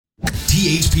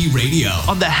THP Radio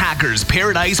on the Hackers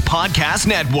Paradise Podcast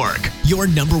Network. Your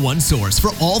number one source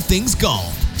for all things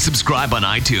golf. Subscribe on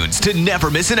iTunes to never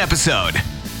miss an episode.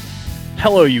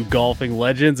 Hello, you golfing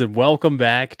legends, and welcome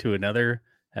back to another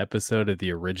episode of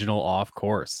the original Off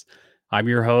Course. I'm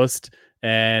your host,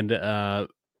 and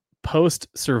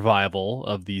post-survival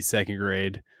of the second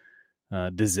grade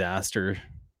disaster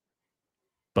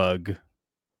bug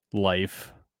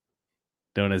life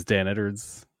known as Dan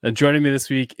Edwards. And joining me this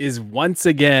week is once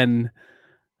again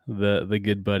the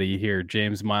good buddy here,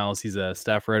 James Miles. He's a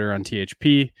staff writer on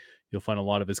THP. You'll find a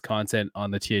lot of his content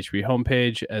on the THP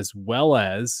homepage, as well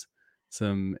as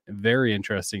some very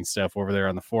interesting stuff over there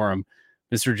on the forum.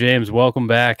 Mr. James, welcome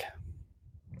back.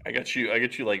 I got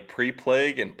you like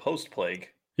pre-plague and post-plague.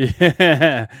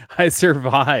 Yeah, I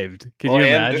survived. Can you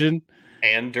imagine?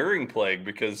 And during plague,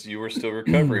 because you were still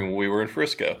recovering when we were in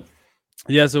Frisco.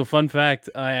 Yeah, so fun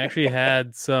fact, I actually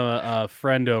had a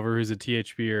friend over who's a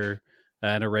THPer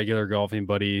and a regular golfing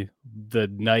buddy the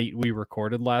night we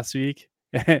recorded last week.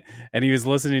 And he was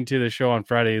listening to the show on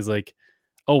Friday. He's like,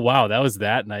 oh, wow, that was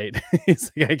that night.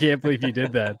 He's like, I can't believe you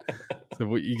did that.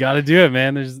 So you got to do it,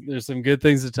 man. There's some good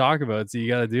things to talk about, so you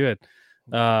got to do it.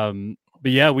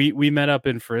 But yeah, we met up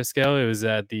in Frisco. It was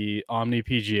at the Omni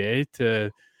PGA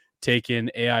to take in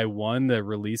AI1, the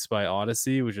release by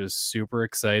Odyssey, which is super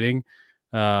exciting.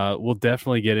 We'll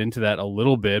definitely get into that a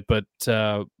little bit, but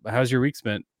how's your week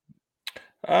spent?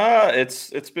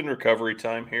 It's been recovery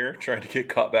time here, trying to get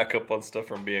caught back up on stuff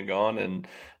from being gone, and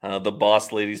the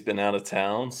boss lady's been out of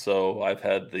town, so I've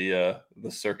had the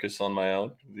circus on my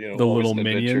own. You know, the little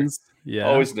minions. Yeah,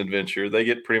 always an adventure. They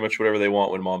get pretty much whatever they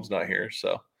want when mom's not here.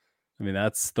 So, I mean,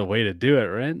 that's the way to do it,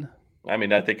 right? I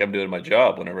mean, I think I'm doing my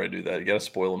job whenever I do that. You got to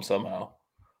spoil them somehow.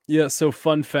 Yeah. So,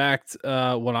 fun fact: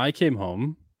 when I came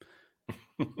home,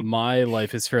 my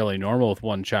life is fairly normal with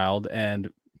one child, and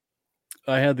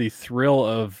I had the thrill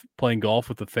of playing golf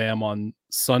with the fam on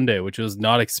Sunday, which I was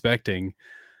not expecting.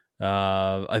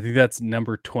 I think that's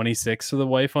number 26 for the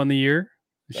wife on the year.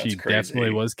 That's she crazy.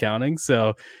 Definitely was counting.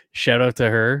 So shout out to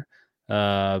her.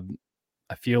 I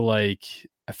feel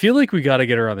like we got to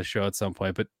get her on the show at some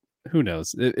point, but who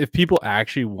knows if people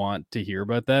actually want to hear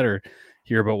about that or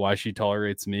hear about why she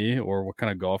tolerates me or what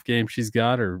kind of golf game she's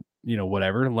got or,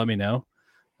 whatever, let me know.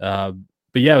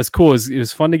 But yeah, it was cool. It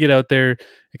was fun to get out there.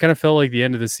 It kind of felt like the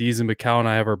end of the season, but Cal and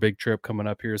I have our big trip coming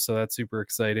up here, so that's super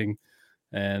exciting.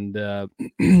 And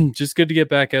just good to get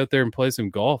back out there and play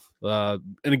some golf. And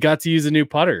I got to use a new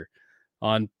putter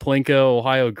on Plinko,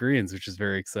 Ohio greens, which is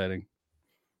very exciting.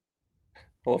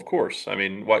 Well, of course. I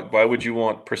mean, why would you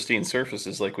want pristine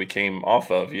surfaces like we came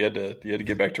off of? You had to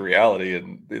get back to reality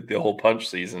and the whole punch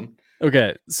season.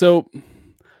 Okay, so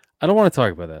I don't want to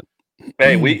talk about that.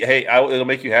 Hey, it'll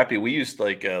make you happy. We used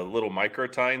like little micro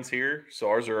tines here, so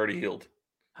ours are already healed.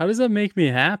 How does that make me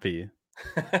happy?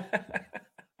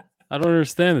 I don't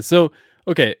understand this. So,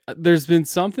 okay, there's been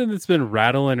something that's been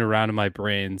rattling around in my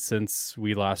brain since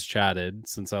we last chatted,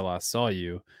 since I last saw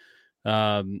you.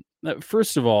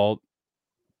 First of all,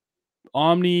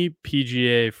 Omni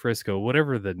PGA Frisco,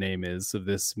 whatever the name is of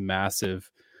this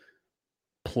massive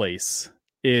place,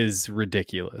 is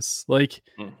ridiculous. Like,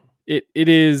 It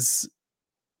is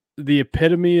the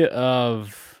epitome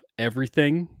of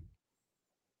everything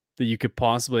that you could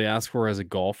possibly ask for as a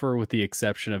golfer, with the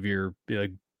exception of your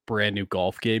brand new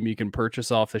golf game you can purchase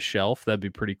off the shelf. That'd be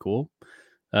pretty cool.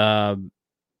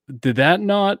 Did that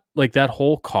not, like, that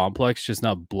whole complex just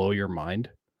not blow your mind?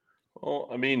 Well,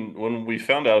 I mean, when we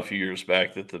found out a few years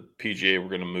back that the PGA were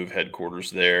going to move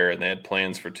headquarters there and they had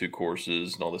plans for 2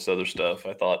 courses and all this other stuff,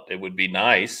 I thought it would be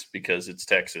nice because it's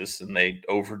Texas and they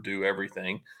overdo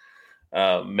everything,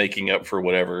 making up for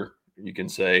whatever you can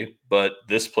say. But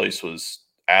this place was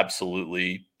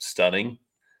absolutely stunning.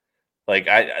 Like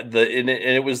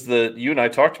it was you and I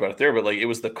talked about it there, but like it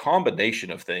was the combination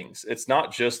of things. It's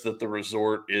not just that the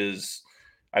resort is.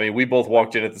 I mean, we both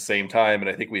walked in at the same time, and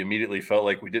I think we immediately felt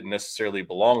like we didn't necessarily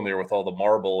belong there with all the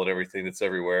marble and everything that's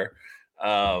everywhere.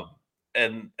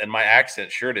 And my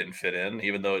accent sure didn't fit in,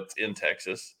 even though it's in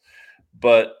Texas.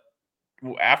 But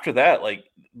after that, like,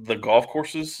 the golf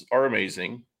courses are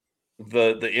amazing.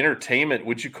 The entertainment,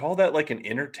 would you call that like an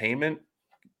entertainment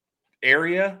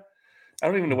area? I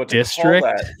don't even know what to call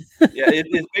that. Yeah,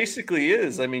 it basically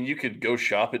is. I mean, you could go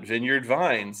shop at Vineyard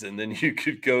Vines, and then you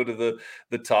could go to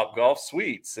the Top Golf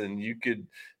Suites, and you could,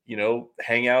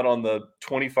 hang out on the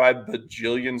 25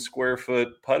 bajillion square foot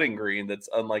putting green that's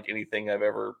unlike anything I've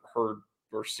ever heard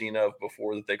or seen of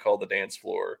before, that they call the dance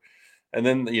floor. And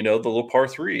then, the little par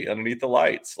 3 underneath the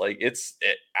lights. Like, it's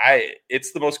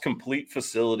the most complete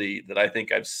facility that I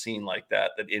think I've seen like that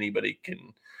anybody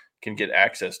can get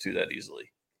access to that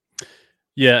easily.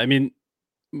 Yeah, I mean,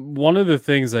 one of the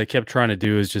things I kept trying to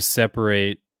do is just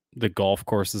separate the golf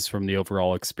courses from the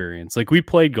overall experience. Like, we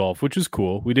played golf, which is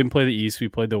cool. We didn't play the East, we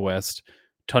played the West.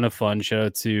 Ton of fun. Shout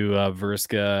out to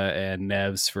Verska and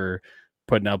Nevs for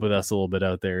putting up with us a little bit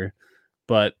out there.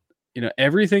 But,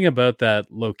 everything about that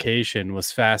location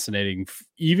was fascinating,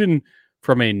 even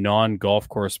from a non-golf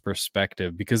course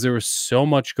perspective, because there was so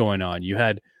much going on. You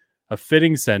had a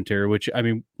fitting center, which, I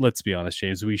mean, let's be honest,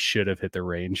 James, we should have hit the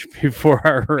range before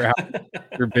our round.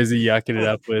 We're busy yucking it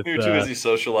up with. We were too busy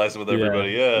socializing with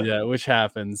everybody. Yeah, which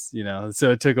happens,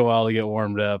 So it took a while to get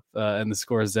warmed up, and the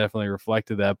scores definitely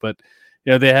reflected that. But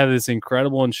they have this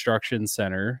incredible instruction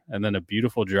center and then a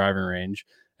beautiful driving range.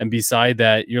 And beside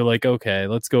that, you're like, okay,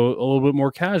 let's go a little bit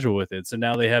more casual with it. So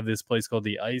now they have this place called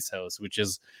the Ice House, which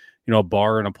is, a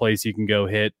bar and a place you can go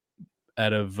hit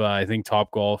out of, I think, Top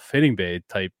Golf hitting bay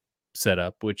type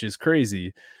setup, which is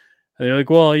crazy. And they're like,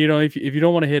 well, if you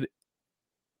don't want to hit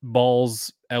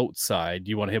balls outside,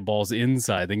 you want to hit balls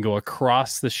inside, then go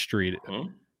across the street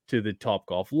to the Top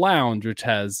Golf Lounge, which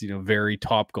has, very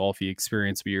Top Golfy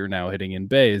experience, but you're now hitting in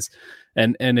bays.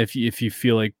 And if you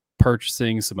feel like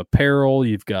purchasing some apparel,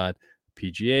 you've got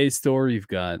PGA store, you've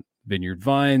got Vineyard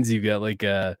Vines, you've got like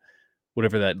a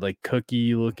whatever that like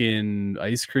cookie looking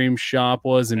ice cream shop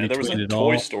was. And there was a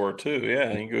toy store too.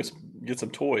 Yeah, you can go get some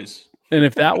toys. And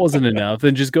if that wasn't enough,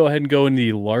 then just go ahead and go in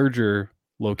the larger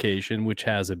location, which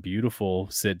has a beautiful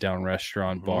sit down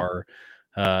restaurant bar.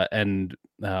 I'm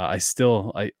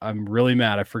really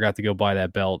mad I forgot to go buy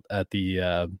that belt at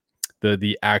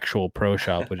the actual pro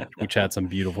shop, which had some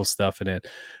beautiful stuff in it.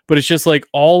 But it's just like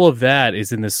all of that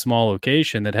is in this small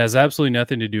location that has absolutely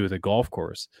nothing to do with a golf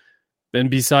course. And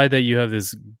beside that, you have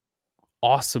this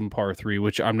awesome par 3,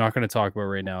 which I'm not going to talk about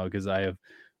right now because I have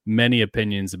many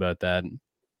opinions about that.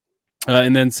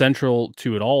 And then central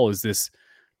to it all is this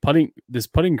putting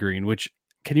green, which,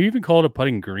 can you even call it a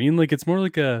putting green? Like, it's more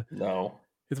like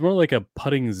it's more like a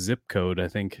putting zip code, I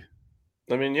think.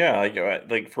 I mean, yeah,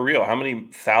 like for real, how many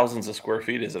thousands of square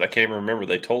feet is it? I can't even remember.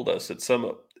 They told us it's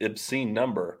some obscene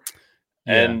number,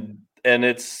 and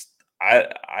it's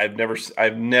I've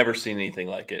never seen anything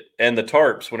like it. And the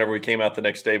tarps, whenever we came out the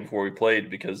next day before we played,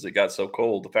 because it got so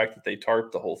cold, the fact that they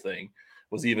tarped the whole thing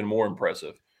was even more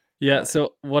impressive. Yeah.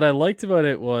 So what I liked about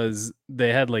it was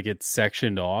they had like it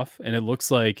sectioned off, and it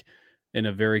looks like in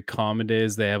a very common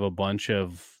days they have a bunch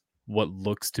of what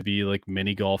looks to be like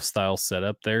mini golf style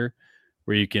setup there,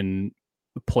 where you can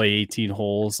play 18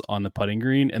 holes on the putting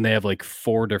green, and they have like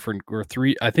 4 different or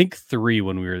 3, I think 3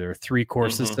 when we were there, 3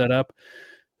 courses set up.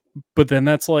 But then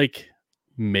that's like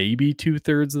maybe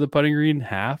 2/3 of the putting green,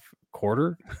 half,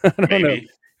 quarter. I don't know.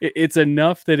 It's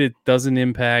enough that it doesn't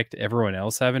impact everyone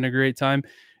else having a great time.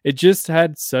 It just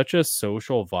had such a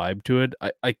social vibe to it.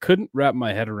 I couldn't wrap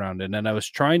my head around it. And I was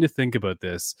trying to think about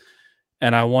this,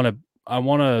 and I want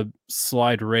to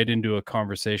slide right into a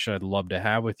conversation I'd love to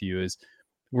have with you. Is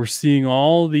we're seeing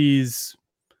all these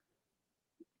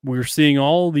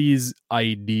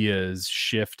ideas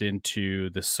shift into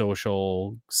the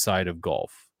social side of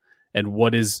golf, and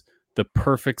what is the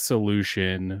perfect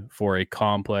solution for a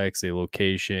complex, a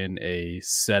location, a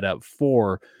setup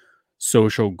for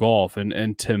social golf.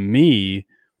 And to me,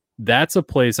 that's a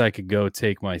place I could go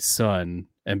take my son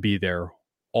and be there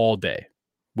all day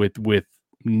with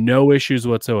no issues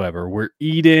whatsoever. We're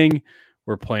eating,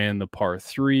 we're playing the par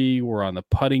 3, we're on the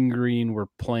putting green, we're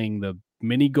playing the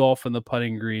mini golf on the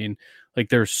putting green. Like,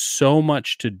 there's so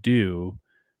much to do.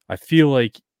 I feel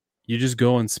like you just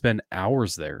go and spend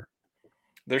hours there.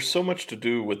 There's so much to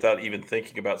do without even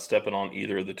thinking about stepping on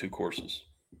either of the 2 courses.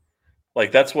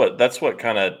 Like, that's what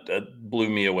kind of blew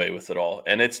me away with it all.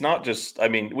 And it's not just, I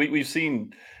mean, we've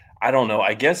seen, I don't know,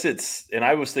 I guess it's, and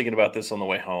I was thinking about this on the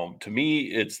way home. To me,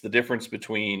 it's the difference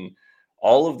between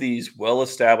all of these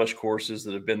well-established courses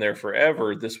that have been there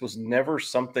forever. This was never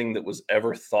something that was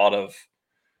ever thought of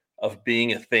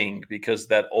being a thing, because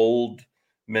that old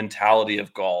mentality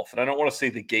of golf, and I don't want to say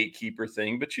the gatekeeper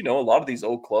thing, but a lot of these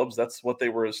old clubs, that's what they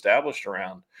were established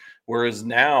around. Whereas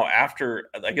now, after,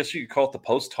 I guess you could call it the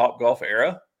post Top Golf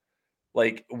era,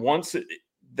 like once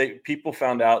people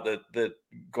found out that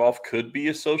golf could be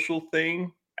a social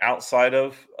thing outside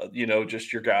of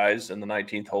just your guys in the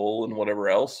 19th hole and whatever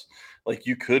else. Like,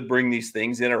 you could bring these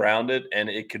things in around it, and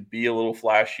it could be a little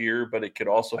flashier, but it could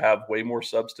also have way more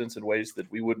substance in ways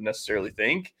that we wouldn't necessarily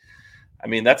think. I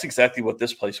mean, that's exactly what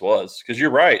this place was, because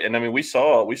you're right. And I mean, we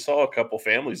saw a couple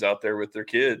families out there with their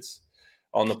kids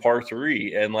on the par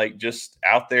 3 and like just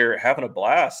out there having a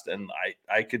blast. And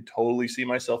I could totally see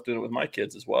myself doing it with my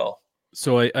kids as well.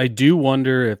 So I do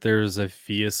wonder if there's a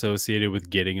fee associated with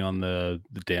getting on the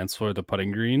dance floor, the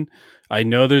putting green. I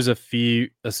know there's a fee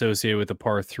associated with the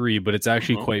par three, but it's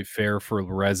actually Mhm. quite fair for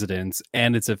residents,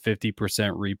 and it's a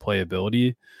 50%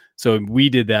 replayability. So we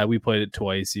did that. We played it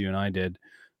twice. You and I did.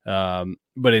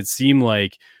 But it seemed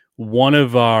like one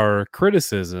of our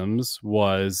criticisms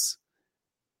was,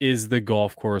 is the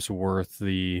golf course worth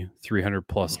the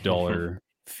 $300+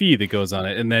 fee that goes on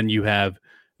it? And then you have,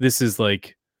 this is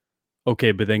like,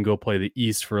 okay, but then go play the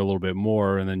East for a little bit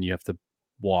more, and then you have to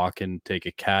walk and take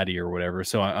a caddy or whatever.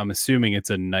 So I'm assuming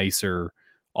it's a nicer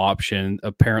option,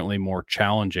 apparently more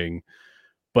challenging.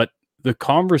 But the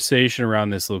conversation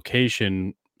around this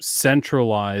location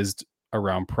centralized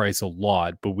around price a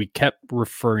lot, but we kept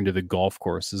referring to the golf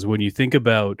courses. When you think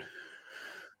about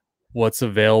what's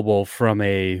available from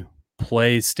a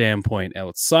play standpoint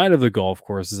outside of the golf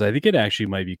courses, I think it actually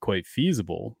might be quite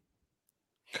feasible.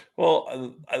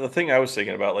 Well, the thing I was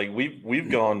thinking about, like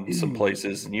we've gone some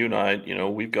places, and you and I,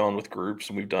 we've gone with groups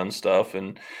and we've done stuff,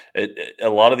 and a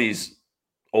lot of these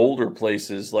older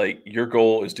places, like your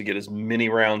goal is to get as many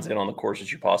rounds in on the course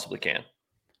as you possibly can.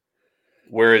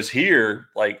 Whereas here,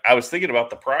 like I was thinking about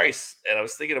the price, and I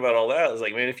was thinking about all that. I was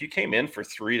like, man, if you came in for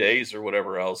 3 days or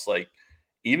whatever else, like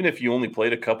even if you only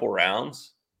played a couple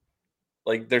rounds,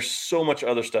 like there's so much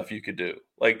other stuff you could do.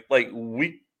 Like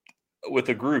we with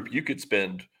a group, you could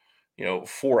spend,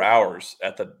 4 hours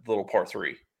at the little par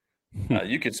three.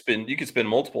 You could spend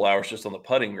multiple hours just on the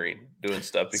putting green doing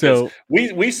stuff, because So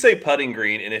we say putting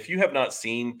green, and if you have not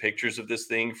seen pictures of this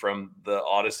thing from the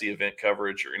Odyssey event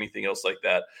coverage or anything else like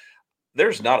that,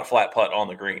 there's not a flat putt on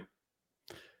the green.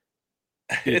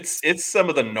 It's it's, it's some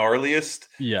of the gnarliest,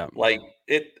 yeah. like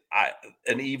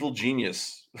an evil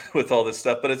genius with all this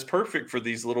stuff, but it's perfect for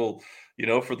these little,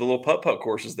 for the little putt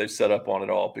courses they've set up on it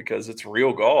all, because it's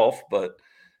real golf. But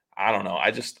I don't know.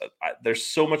 There's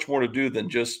so much more to do than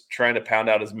just trying to pound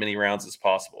out as many rounds as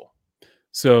possible.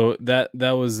 So that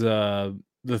was the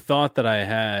thought that I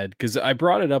had, because I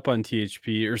brought it up on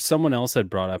THP, or someone else had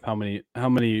brought up how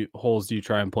many holes do you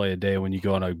try and play a day when you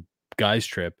go on a guys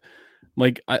trip?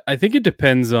 Like I think it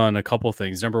depends on a couple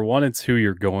things. Number one, it's who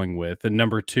you're going with, and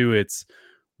number two, it's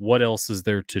what else is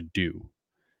there to do.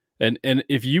 And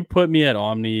if you put me at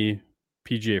Omni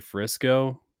PGA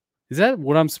Frisco, is that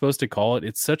what I'm supposed to call it?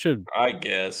 It's such a I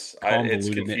guess it's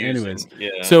convoluted name. Anyways,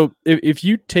 confusing. Yeah. so if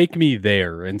you take me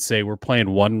there and say we're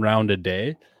playing one round a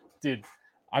day, dude,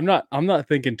 I'm not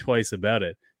thinking twice about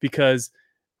it, because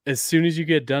as soon as you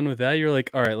get done with that, you're like,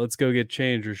 all right, let's go get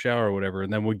changed or shower or whatever,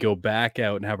 and then we go back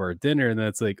out and have our dinner, and then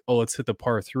it's like, oh, let's hit the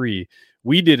par three.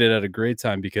 We did it at a great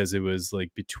time because it was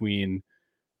like between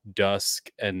dusk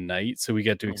and night, so we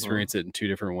get to Mhm. experience it in two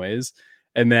different ways.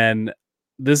 And then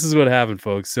this is what happened,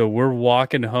 folks. So we're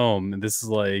walking home, and this is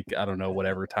like, I don't know,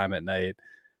 whatever time at night,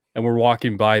 and we're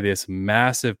walking by this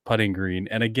massive putting green,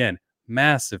 and again,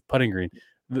 massive putting green.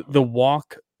 The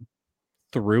walk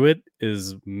through it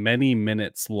is many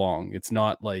minutes long. It's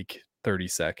not like 30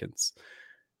 seconds.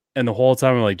 And the whole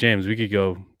time I'm like, James, we could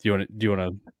go. Do you want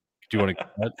to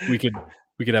we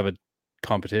could have a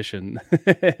competition.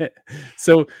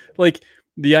 So like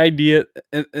the idea,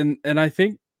 and I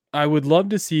think I would love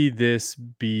to see this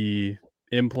be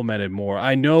implemented more.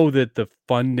 I know that the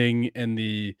funding and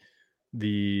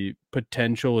the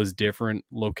potential is different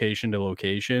location to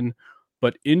location,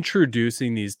 but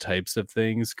introducing these types of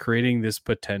things, creating this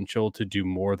potential to do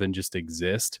more than just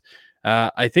exist.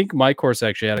 I think my course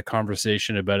actually had a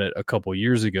conversation about it a couple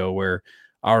years ago, where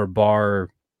our bar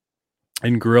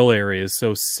and grill area is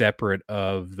so separate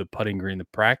of the putting green, the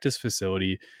practice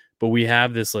facility, but we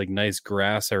have this like nice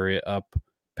grass area up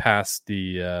past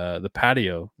the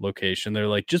patio location. They're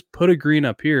like, just put a green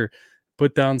up here,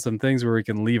 put down some things where we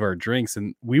can leave our drinks,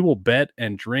 and we will bet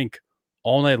and drink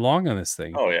all night long on this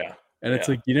thing. Oh yeah. And it's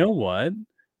Yeah. like, you know what?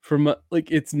 From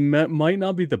like, might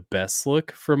not be the best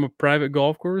look from a private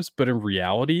golf course, but in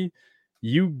reality,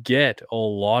 you get a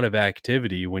lot of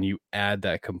activity when you add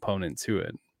that component to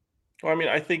it. Well, I mean,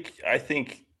 I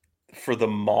think for the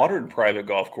modern private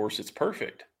golf course, it's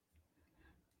perfect.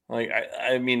 Like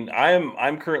I mean,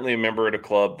 I'm currently a member at a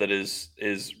club that is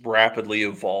rapidly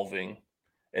evolving,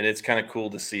 and it's kind of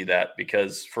cool to see that,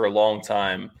 because for a long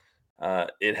time,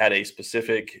 it had a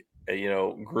specific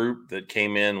group that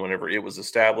came in whenever it was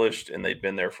established, and they'd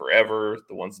been there forever.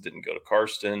 The ones that didn't go to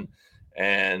Karsten,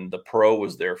 and the pro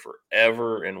was there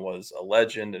forever and was a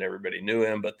legend, and everybody knew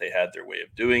him, but they had their way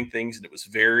of doing things, and it was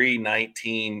very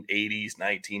 1980s,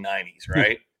 1990s,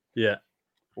 right? Yeah.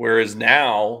 Whereas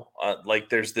now, like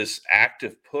there's this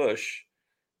active push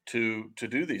to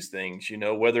do these things.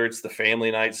 Whether it's the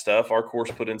family night stuff. Our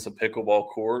course put in some pickleball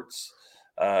courts.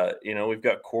 We've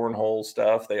got cornhole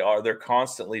stuff. They're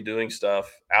constantly doing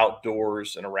stuff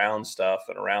outdoors and around stuff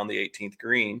and around the 18th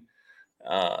green.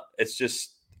 It's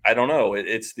just, I don't know.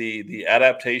 It's the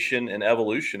adaptation and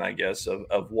evolution, I guess,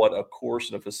 of what a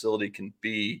course and a facility can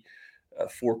be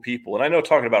for people. And I know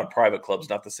talking about a private club is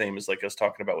not the same as like us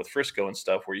talking about with Frisco and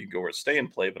stuff where you can go where stay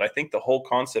and play. But I think the whole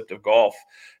concept of golf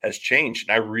has changed.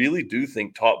 And I really do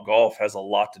think Top Golf has a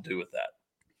lot to do with that.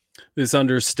 This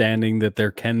understanding that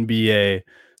there can be a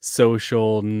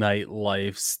social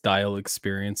nightlife style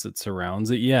experience that surrounds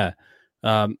it. Yeah.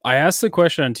 I asked the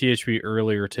question on THP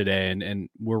earlier today, and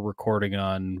we're recording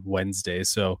on Wednesday,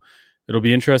 so it'll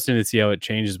be interesting to see how it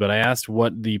changes. But I asked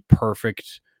what the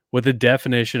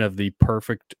definition of the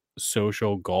perfect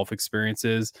social golf experience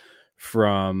is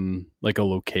from like a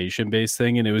location based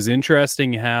thing. And it was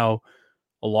interesting how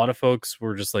a lot of folks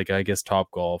were just like, I guess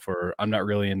Top Golf, or I'm not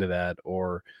really into that,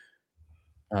 or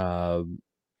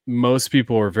most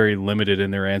people were very limited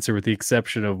in their answer, with the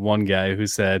exception of one guy who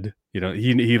said,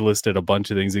 he listed a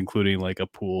bunch of things, including like a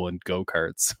pool and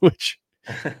go-karts, which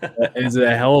is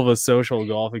a hell of a social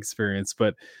golf experience.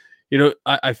 But,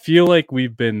 I feel like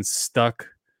we've been stuck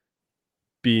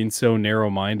being so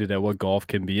narrow-minded at what golf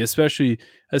can be, especially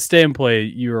as stay and play.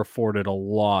 You're afforded a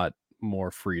lot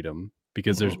more freedom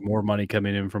because there's more money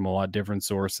coming in from a lot of different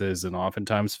sources, and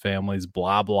oftentimes families,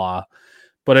 blah, blah.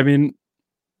 But I mean,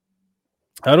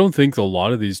 I don't think a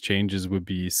lot of these changes would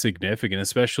be significant,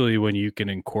 especially when you can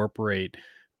incorporate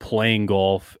playing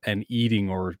golf and eating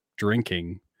or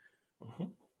drinking.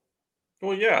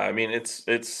 Well, yeah, I mean, it's,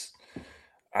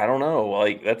 I don't know,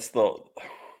 like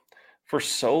for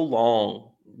so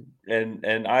long,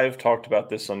 and I've talked about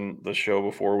this on the show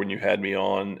before when you had me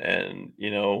on, and,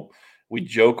 we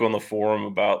joke on the forum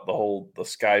about the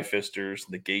sky fisters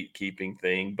and the gatekeeping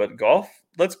thing, but golf,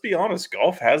 let's be honest,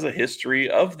 golf has a history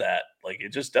of that. Like,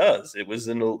 it just does. It was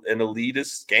an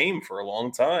elitist game for a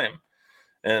long time,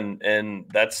 and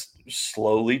that's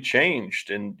slowly changed.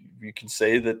 And you can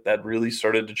say that really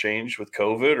started to change with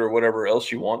COVID or whatever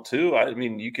else you want to. I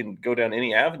mean, you can go down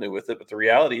any avenue with it, but the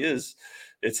reality is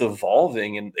it's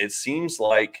evolving, and it seems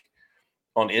like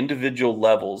on individual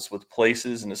levels with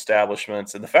places and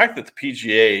establishments, and the fact that the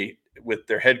PGA with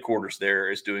their headquarters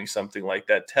there is doing something like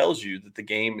that tells you that the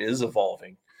game is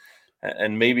evolving,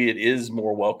 and maybe it is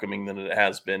more welcoming than it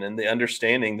has been. And the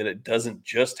understanding that it doesn't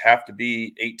just have to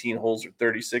be 18 holes or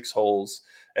 36 holes,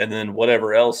 and then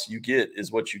whatever else you get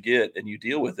is what you get, and you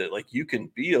deal with it. Like, you can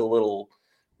be a little,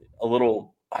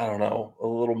 I don't know, a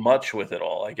little much with it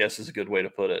all, I guess is a good way to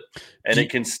put it. And it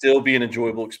can still be an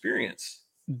enjoyable experience.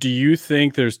 Do you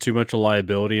think there's too much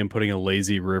liability in putting a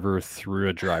lazy river through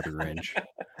a driving range?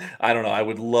 I don't know. I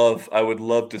would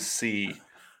love to see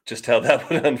just how that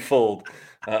would unfold,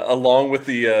 along with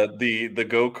the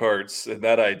go-karts and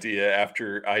that idea.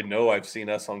 After I know I've seen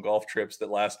us on golf trips that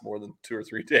last more than 2 or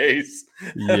 3 days.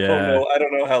 Yeah. I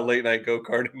don't know how late night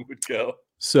go-karting would go.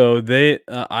 So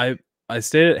I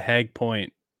stayed at Hag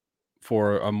Point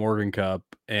for a Morgan Cup,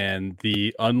 and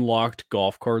the unlocked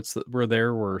golf carts that were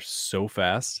there were so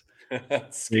fast.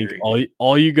 That's scary.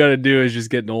 All you got to do is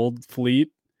just get an old fleet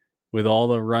with all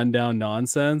the rundown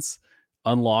nonsense,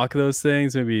 unlock those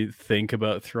things, maybe think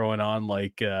about throwing on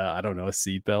like I don't know, a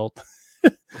seatbelt.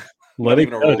 Let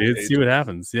it go, dude. See what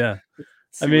happens. Yeah.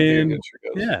 I mean,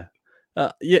 yeah.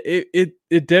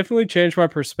 It definitely changed my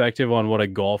perspective on what a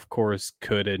golf course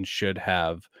could and should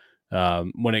have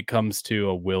when it comes to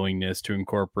a willingness to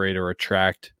incorporate or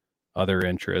attract other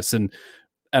interests. And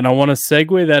I want to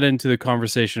segue that into the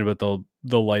conversation about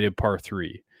the lighted par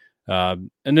 3. And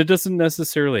it doesn't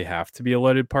necessarily have to be a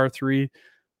lighted par 3,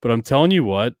 but I'm telling you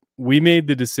what, we made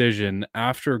the decision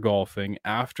after golfing,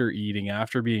 after eating,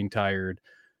 after being tired,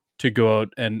 to go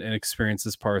out and experience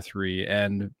this par 3.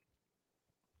 And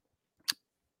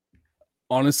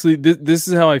honestly, this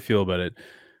is how I feel about it.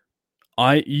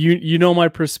 You know my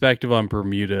perspective on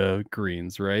Bermuda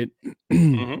greens, right?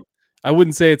 Mm-hmm. I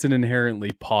wouldn't say it's an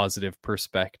inherently positive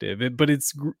perspective, but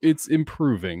it's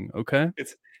improving. Okay,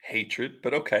 it's hatred,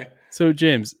 but okay. So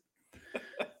James,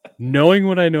 knowing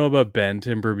what I know about bent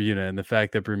and Bermuda, and the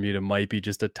fact that Bermuda might be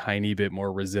just a tiny bit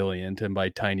more resilient, and by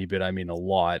tiny bit I mean a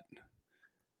lot,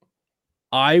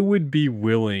 I would be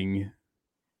willing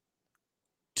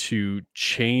to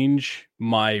change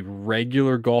my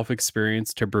regular golf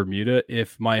experience to Bermuda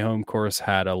if my home course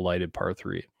had a lighted par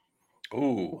 3.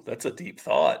 Ooh, that's a deep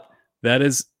thought. That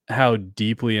is how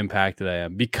deeply impacted I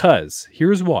am, because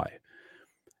here's why.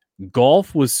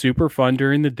 Golf was super fun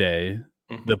during the day.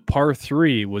 Mm-hmm. The par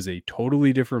 3 was a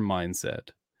totally different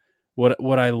mindset.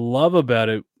 what I love about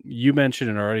it, you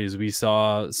mentioned it already, is we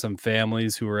saw some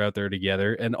families who were out there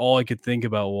together, and all I could think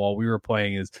about while we were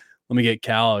playing is, let me get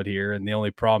Cal out here, and the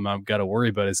only problem I've got to worry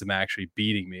about is him actually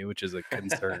beating me, which is a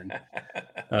concern.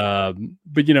 But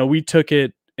we took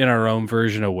it in our own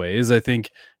version of ways. I think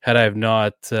had I have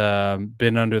not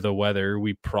been under the weather,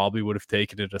 we probably would have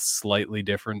taken it a slightly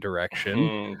different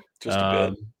direction, Just a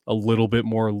bit. a little bit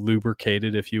more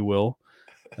lubricated, if you will.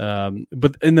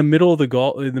 But in the middle of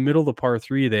the par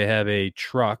 3, they have a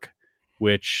truck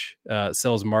which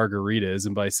sells margaritas,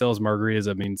 and by sells margaritas,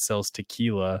 I mean sells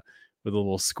tequila with a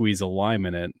little squeeze of lime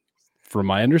in it, from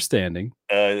my understanding.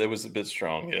 It was a bit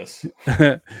strong, yes.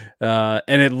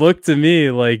 And it looked to me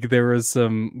like there was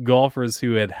some golfers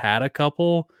who had a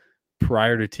couple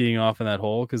prior to teeing off in that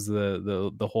hole, because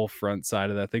the whole front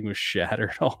side of that thing was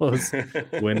shattered, all those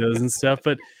windows and stuff.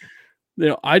 But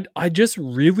I just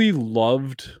really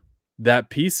loved that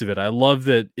piece of it. I love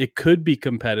that it could be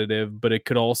competitive, but it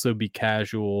could also be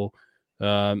casual.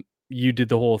 You did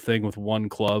the whole thing with one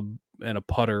club and a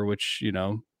putter, which,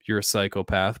 you're a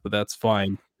psychopath, but that's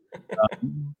fine.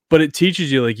 But it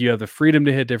teaches you, like, you have the freedom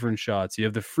to hit different shots. You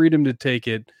have the freedom to take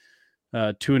it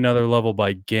to another level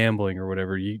by gambling or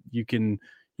whatever. You can,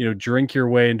 drink your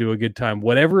way into a good time,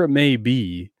 whatever it may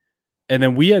be. And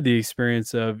then we had the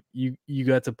experience of you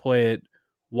got to play it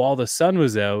while the sun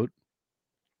was out,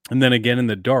 and then again in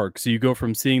the dark. So you go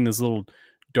from seeing this little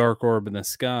dark orb in the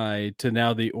sky to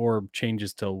now the orb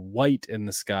changes to white in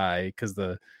the sky because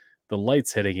the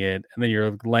light's hitting it, and then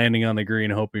you're landing on the green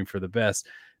hoping for the best.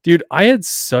 Dude, I had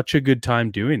such a good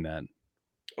time doing that.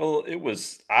 Well, it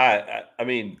was, I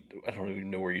mean, I don't even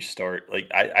know where you start.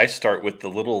 Like, I start with the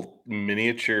little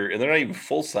miniature, and they're not even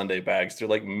full Sunday bags. They're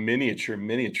like miniature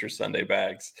Sunday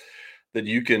bags that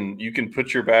you can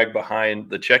put your bag behind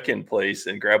the check-in place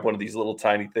and grab one of these little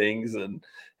tiny things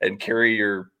and carry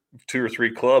your 2 or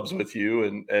 3 clubs with you,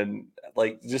 and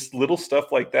like just little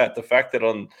stuff like that. The fact that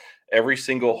on every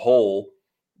single hole,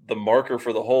 the marker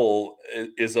for the hole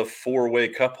is a 4-way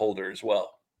cup holder as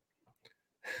well.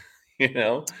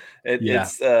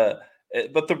 It's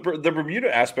but the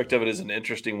Bermuda aspect of it is an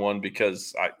interesting one,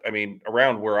 because I mean,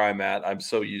 around where I'm at, I'm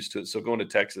so used to it. So going to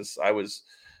Texas, I was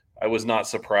not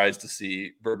surprised to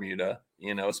see Bermuda,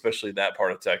 especially that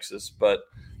part of Texas, but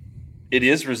it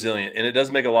is resilient, and it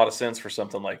does make a lot of sense for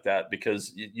something like that,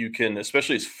 because you can,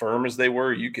 especially as firm as they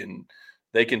were,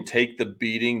 they can take the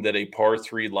beating that a par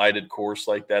 3 lighted course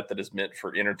like that is meant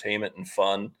for entertainment and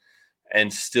fun,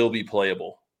 and still be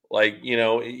playable. Like,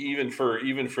 even for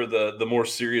the more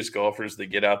serious golfers that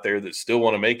get out there that still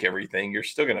want to make everything, you're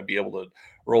still going to be able to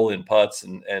roll in putts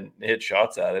and hit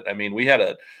shots at it. I mean, we had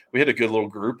a good little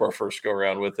group our first go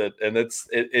around with it, and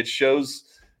it shows.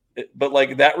 But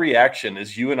like that reaction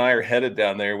is, you and I are headed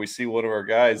down there. We see one of our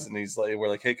guys, and we're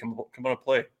like, hey, come on,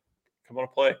 play.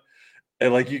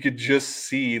 And like, you could just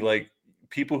see like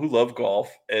people who love golf,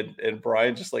 and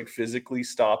Brian just like physically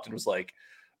stopped and was like,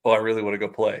 oh, I really want to go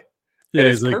play. Yeah,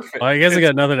 he's like, perfect. I guess I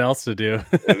got nothing else to do.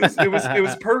 it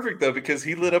was perfect though, because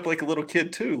he lit up like a little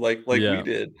kid too, like we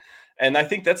did. And I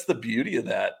think that's the beauty of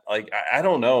that. Like, I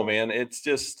don't know, man. It's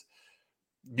just,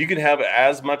 you can have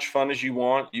as much fun as you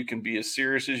want. You can be as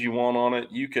serious as you want on it.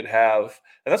 You could have,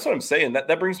 and that's what I'm saying.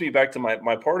 That brings me back to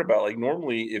my part about, like,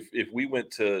 normally if we went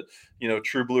to,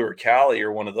 True Blue or Cali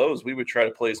or one of those, we would try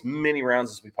to play as many rounds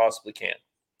as we possibly can.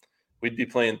 We'd be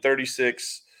playing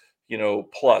 36,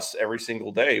 plus every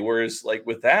single day. Whereas like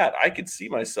with that, I could see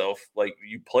myself, like,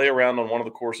 you play around on one of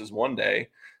the courses one day,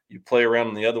 you play around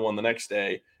on the other one the next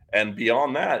day. And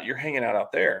beyond that, you're hanging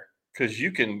out there. Because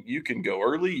you can go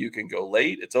early, you can go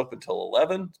late. It's open till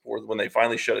 11, or when they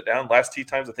finally shut it down. Last tee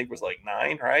times I think was like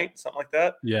 9, right? Something like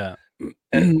that. Yeah,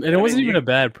 and it wasn't even a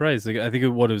bad price. Like, I think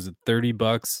what was it,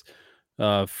 $30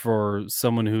 for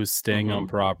someone who's staying on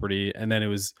property, and then it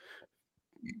was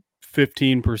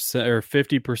 15% or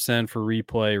 50% for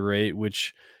replay rate,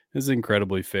 which is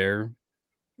incredibly fair.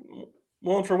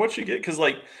 Well, and for what you get, because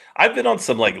like I've been on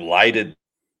some like lighted.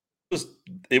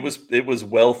 It was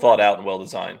well thought out and well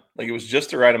designed. Like, it was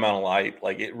just the right amount of light.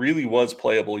 Like, it really was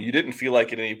playable. You didn't feel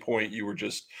like at any point you were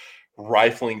just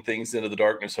rifling things into the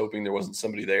darkness, hoping there wasn't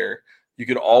somebody there. You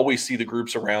could always see the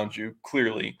groups around you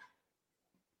clearly.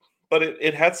 But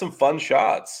it had some fun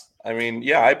shots. I mean,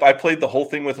 yeah, I played the whole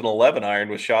thing with an 11 iron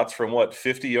with shots from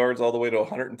 50 yards all the way to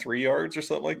 103 yards or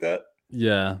something like that.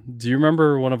 Yeah. Do you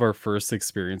remember one of our first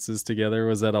experiences together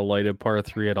was at a lighted par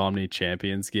 3 at Omni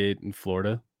Champions Gate in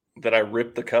Florida? That I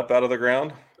ripped the cup out of the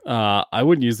ground? I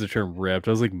wouldn't use the term ripped.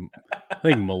 I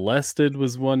think molested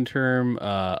was one term.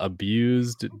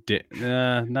 Abused,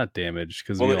 not damaged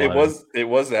because Well, it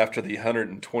was after the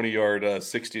 120-yard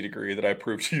 60 degree that I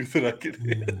proved to you that I could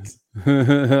hit.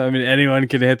 I mean, anyone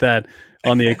can hit that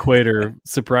on the equator.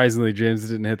 Surprisingly, James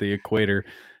didn't hit the equator.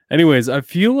 Anyways, I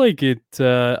feel like it.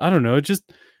 I don't know.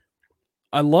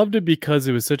 I loved it because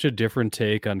it was such a different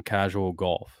take on casual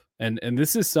golf, and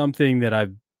this is something that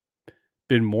I've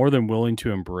been more than willing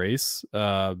to embrace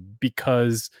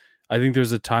because I think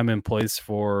there's a time and place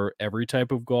for every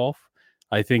type of golf.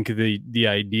 I think the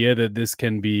idea that this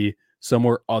can be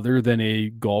somewhere other than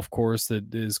a golf course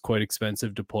that is quite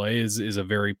expensive to play is a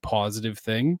very positive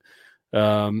thing.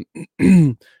 Um,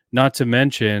 not to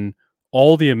mention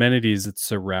all the amenities that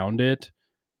surround it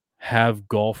have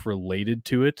golf related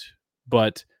to it,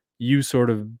 but you sort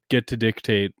of get to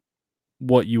dictate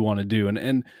what you want to do.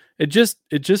 And it just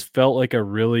felt like a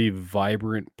really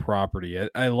vibrant property.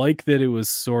 I like that it was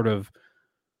sort of,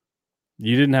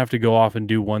 you didn't have to go off and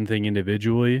do one thing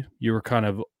individually. It was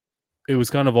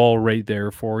kind of all right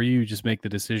there for you. You just make the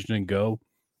decision and go.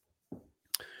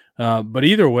 But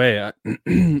either way,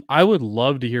 I would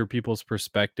love to hear people's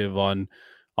perspective on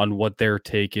what their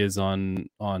take is on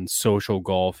social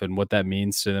golf and what that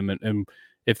means to them, and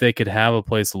if they could have a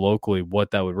place locally,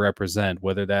 what that would represent,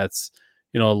 whether that's,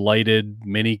 a lighted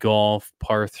mini golf,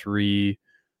 par 3,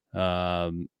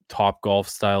 top golf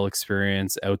style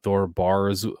experience, outdoor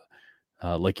bars,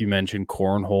 like you mentioned,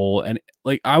 cornhole. And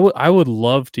like, I would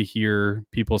love to hear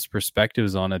people's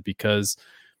perspectives on it, because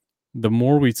the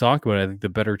more we talk about it, I think the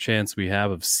better chance we have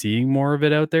of seeing more of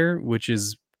it out there, which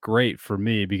is great for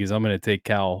me because I'm going to take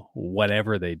Cal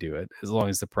whatever they do it, as long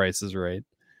as the price is right.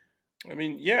 I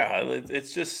mean, yeah,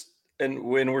 it's just, and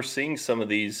when we're seeing some of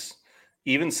these,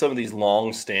 even some of these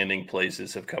long-standing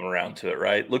places have come around to it,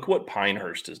 right? Look what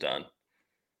Pinehurst has done.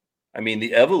 I mean,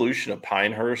 the evolution of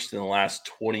Pinehurst in the last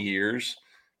 20 years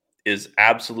is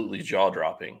absolutely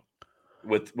jaw-dropping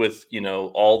with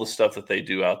all the stuff that they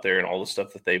do out there and all the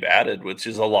stuff that they've added, which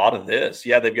is a lot of this.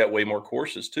 Yeah, they've got way more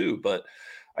courses too, but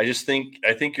I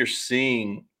think you're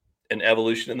seeing an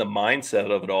evolution in the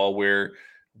mindset of it all, where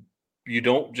you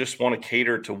don't just want to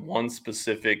cater to one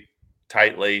specific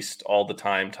tight-laced all the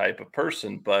time type of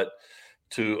person, but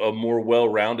to a more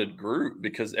well-rounded group,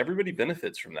 because everybody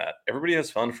benefits from that. Everybody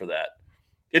has fun for that.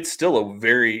 It's still a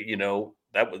very,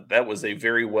 that was a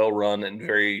very well-run and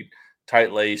very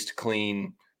tight-laced,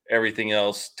 clean, everything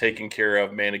else taken care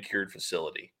of, manicured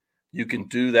facility. You can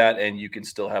do that and you can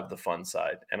still have the fun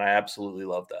side. And I absolutely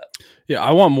love that. Yeah,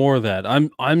 I want more of that.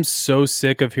 I'm so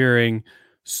sick of hearing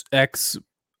X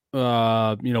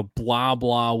blah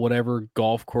blah whatever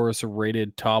golf course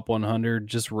rated top 100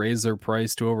 just raise their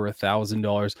price to over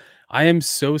 $1,000. I am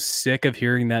so sick of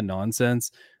hearing that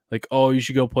nonsense. Like, oh, you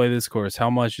should go play this course. How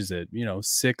much is it?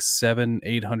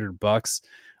 $600-$800.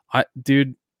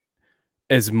 Dude,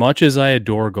 as much as I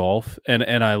adore golf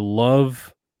and I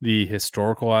love the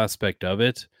historical aspect of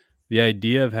it, the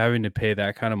idea of having to pay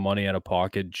that kind of money out of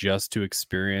pocket just to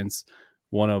experience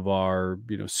one of our,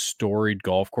 storied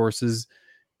golf courses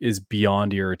is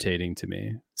beyond irritating to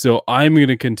me. So I'm going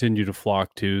to continue to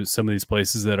flock to some of these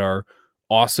places that are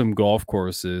awesome golf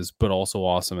courses, but also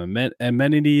awesome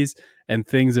amenities and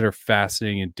things that are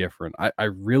fascinating and different. I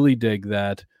really dig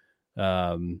that.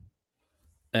 And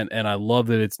I love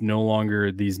that it's no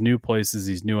longer these new places,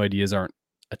 these new ideas aren't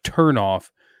a turn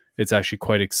off. It's actually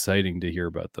quite exciting to hear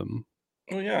about them.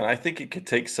 Well, yeah, and I think it could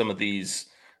take some of these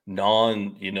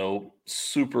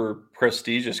super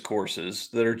prestigious courses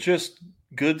that are just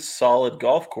good, solid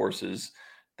golf courses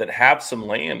that have some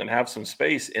land and have some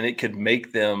space, and it could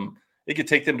take them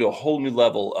to a whole new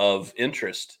level of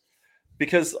interest.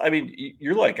 Because I mean,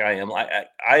 you're like I am.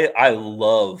 I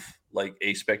love like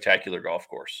a spectacular golf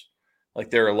course. Like,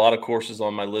 there are a lot of courses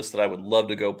on my list that I would love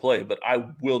to go play, but I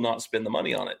will not spend the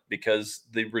money on it because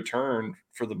the return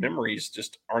for the memories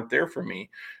just aren't there for me.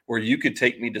 Where you could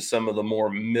take me to some of the more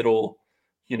middle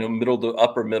to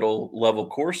upper middle level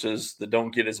courses that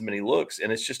don't get as many looks,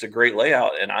 and it's just a great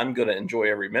layout, and I'm going to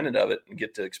enjoy every minute of it and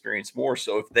get to experience more.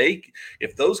 So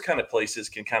if those kind of places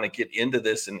can kind of get into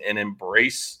this and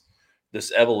embrace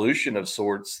this evolution of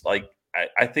sorts, like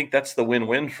I think that's the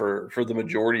win-win for the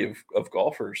majority of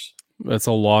golfers. That's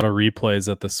a lot of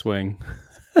replays at the swing.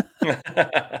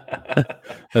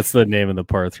 That's the name of the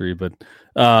par 3. But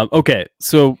okay,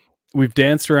 so we've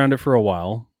danced around it for a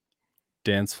while.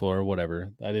 Dance floor,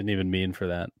 whatever. I didn't even mean for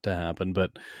that to happen.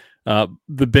 But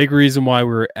the big reason why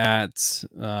we're at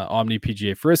Omni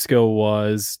PGA Frisco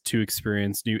was to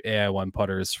experience new AI1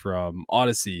 putters from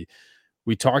Odyssey.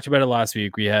 We talked about it last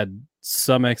week. We had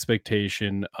some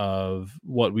expectation of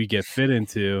what we get fit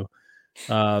into.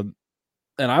 And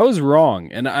I was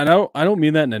wrong. And I don't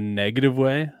mean that in a negative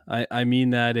way. I mean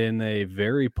that in a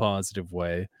very positive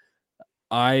way.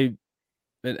 I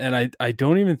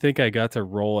don't even think I got to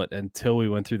roll it until we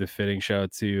went through the fitting. Shout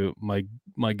out to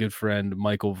my good friend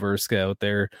Michael Verska out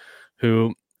there,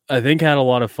 who I think had a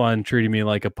lot of fun treating me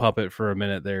like a puppet for a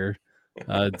minute there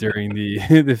during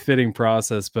the the fitting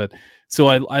process. But so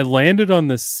I landed on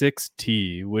the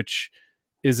 6T, which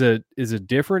is a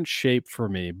different shape for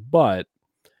me, but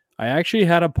I actually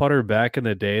had a putter back in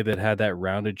the day that had that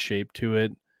rounded shape to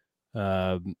it.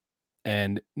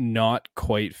 And not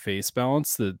quite face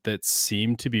balance that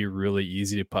seemed to be really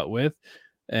easy to putt with.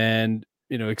 And,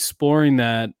 exploring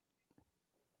that,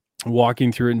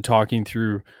 walking through it and talking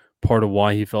through part of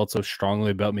why he felt so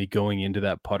strongly about me going into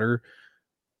that putter,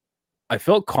 I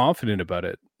felt confident about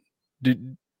it.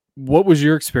 What was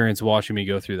your experience watching me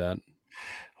go through that?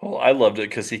 Well, I loved it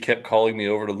because he kept calling me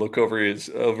over to look over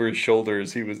his shoulder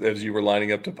as you were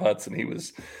lining up to putts, and he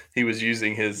was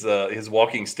using his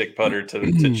walking stick putter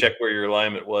to check where your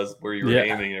alignment was, where you were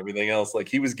aiming, and everything else. Like,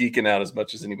 he was geeking out as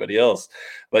much as anybody else.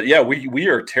 But yeah, we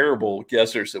are terrible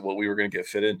guessers at what we were going to get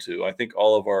fit into. I think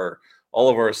all of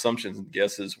our assumptions and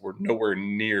guesses were nowhere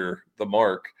near the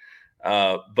mark.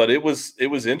 But it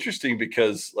was interesting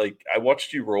because, like, I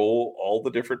watched you roll all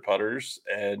the different putters,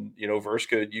 and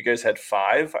Verska, you guys had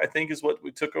 5, I think, is what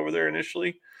we took over there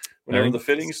initially. Whenever the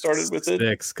fitting started with it,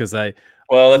 6, because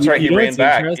well, that's right, he ran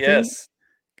back. Yes,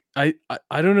 I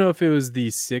don't know if it was the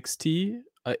 6T.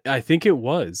 I think it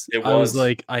was. I was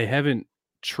like, I haven't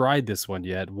tried this one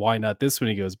yet. Why not this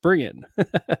one? He goes, bring it.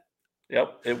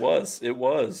 Yep, it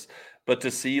was. But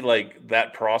to see, like,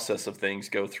 that process of things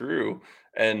go through.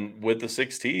 And with the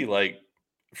 6T, like,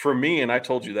 for me, and I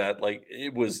told you that, like,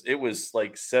 it was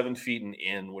like 7 feet and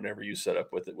in whenever you set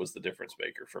up with it was the difference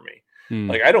maker for me.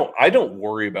 Like, I don't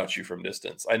worry about you from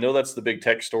distance. I know that's the big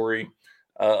tech story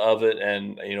of it,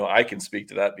 and I can speak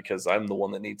to that because I'm the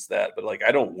one that needs that. But, like,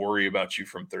 I don't worry about you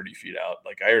from 30 feet out.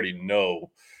 Like, I already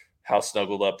know how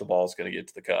snuggled up the ball is going to get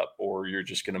to the cup, or you're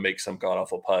just going to make some god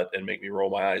awful putt and make me roll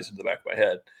my eyes into the back of my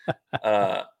head.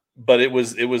 But it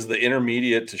was the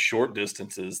intermediate to short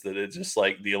distances that it just,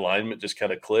 like, the alignment just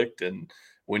kind of clicked. And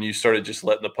when you started just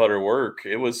letting the putter work,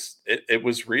 it was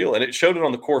real. And it showed it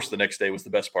on the course the next day was the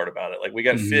best part about it. Like, we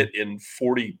got fit in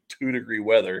 42-degree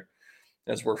weather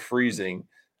as we're freezing.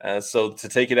 So to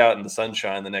take it out in the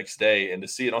sunshine the next day and to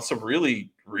see it on some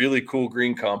really, really cool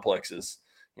green complexes,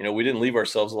 we didn't leave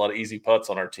ourselves a lot of easy putts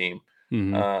on our team.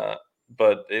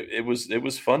 But it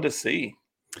was fun to see.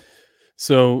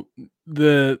 So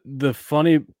the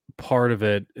funny part of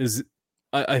it is,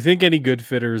 I think any good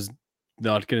fitter is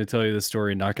not going to tell you the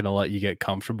story, not going to let you get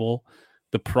comfortable.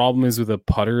 The problem is with a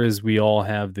putter is we all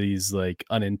have these, like,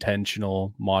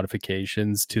 unintentional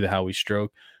modifications to how we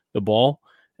stroke the ball.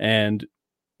 And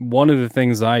one of the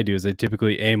things I do is I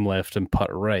typically aim left and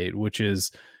putt right, which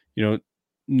is,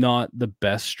 not the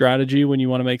best strategy when you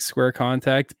want to make square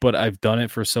contact, but I've done it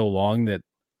for so long that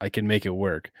I can make it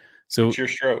work. So it's your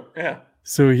stroke. Yeah.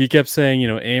 So he kept saying,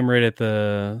 aim right at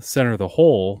the center of the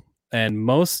hole. And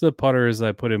most of the putters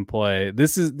I put in play,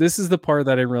 this is the part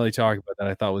that I didn't really talk about that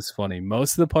I thought was funny.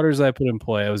 Most of the putters I put in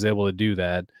play, I was able to do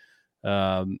that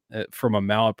from a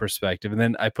mallet perspective. And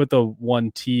then I put the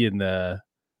 1T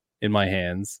in my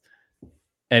hands,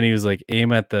 and he was like,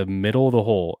 aim at the middle of the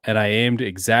hole. And I aimed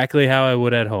exactly how I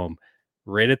would at home,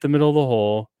 right at the middle of the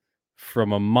hole,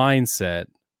 from a mindset,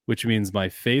 which means my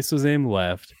face was aimed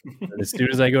left. And as soon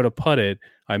as I go to putt it,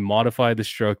 I modified the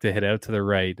stroke to hit out to the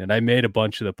right, and I made a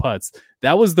bunch of the putts.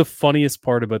 That was the funniest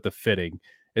part about the fitting,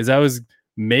 is I was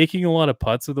making a lot of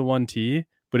putts with the 1T,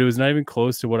 but it was not even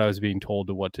close to what I was being told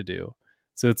to what to do.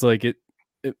 So it's like it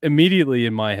immediately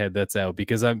in my head, that's out,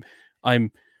 because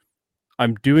I'm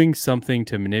doing something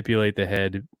to manipulate the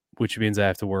head, which means I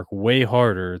have to work way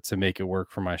harder to make it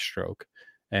work for my stroke.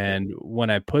 And when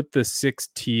I put the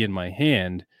 6T in my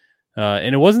hand,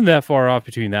 and it wasn't that far off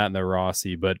between that and the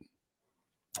Rossi, but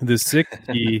the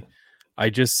 6T, I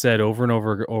just said over and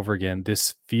over again,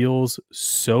 this feels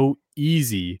so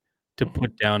easy to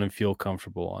put down and feel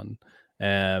comfortable on.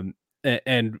 And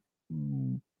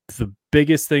the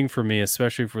biggest thing for me,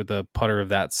 especially for the putter of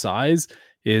that size,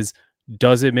 is,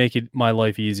 does it make my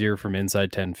life easier from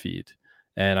inside 10 feet?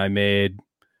 And I made,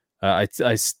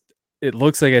 it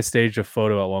looks like I staged a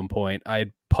photo at one point.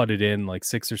 I putted in like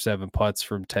 6 or 7 putts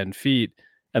from 10 feet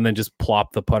and then just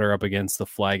plopped the putter up against the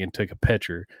flag and took a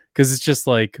picture. Because it's just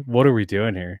like, what are we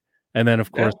doing here? And then,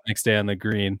 of course, next day on the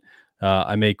green,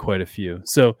 I made quite a few.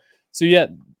 So yeah,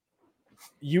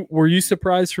 were you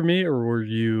surprised for me, or were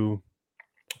you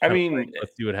I Like, mean,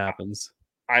 let's see what happens.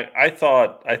 I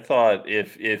thought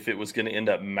if it was going to end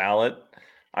up mallet,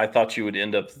 I thought you would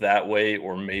end up that way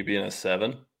or maybe in a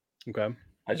 7. Okay.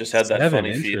 I just had that 7,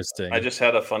 funny feel. I interesting. just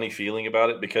had a funny feeling about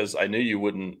it because I knew you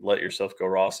wouldn't let yourself go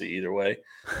Rossi either way.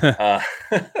 It's Uh,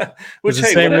 the which,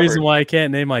 hey, same reason whatever. why I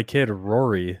can't name my kid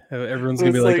Rory. Everyone's But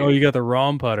gonna be it's like, "Oh, like, you got the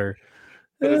wrong putter."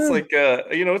 but it's Eh, like,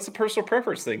 it's a personal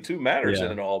preference thing too, matters in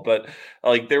yeah, it all. But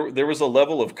like, there was a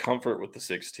level of comfort with the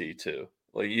 6T too.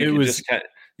 Like it was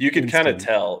you could kind of instant.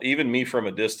 tell, even me from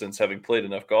a distance, having played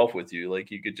enough golf with you, like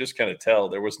you could just kind of tell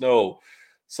there was no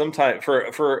sometime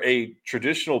for a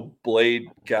traditional blade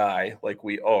guy like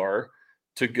we are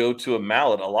to go to a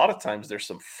mallet. A lot of times there's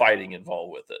some fighting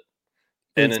involved with it.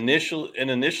 And It's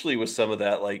initially with some of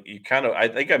that, like you kind of, I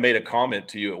think I made a comment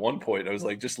to you at one point. I was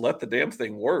like, just let the damn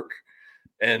thing work.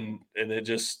 And it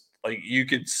just like you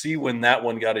could see when that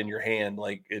one got in your hand,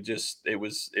 like it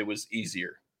was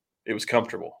easier. It was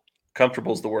comfortable.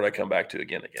 Comfortable is the word I come back to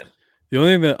again and again. the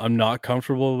only thing that I'm not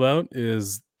comfortable about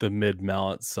is the mid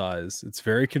mallet size. It's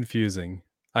very confusing.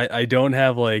 I don't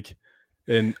have like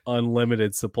an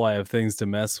unlimited supply of things to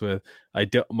mess with. I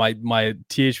don't my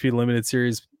THP limited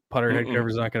series putter head Mm-mm. cover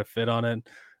is not going to fit on it.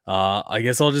 I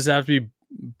guess I'll just have to be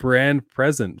brand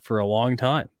present for a long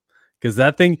time because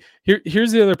that thing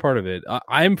here's the other part of it.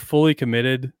 I'm fully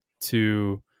committed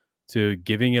to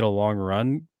giving it a long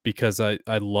run because I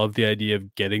love the idea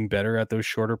of getting better at those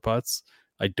shorter putts.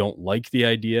 I don't like the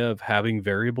idea of having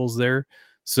variables there.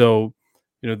 So,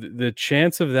 the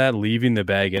chance of that leaving the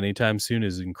bag anytime soon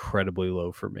is incredibly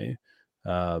low for me.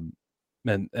 Um,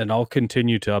 and I'll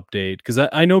continue to update because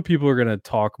I know people are going to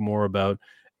talk more about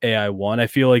AI1. I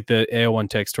feel like the AI1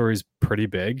 tech story is pretty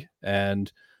big,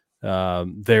 and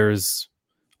there's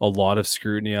a lot of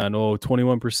scrutiny on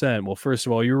 21%. Well, first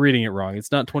of all, you're reading it wrong.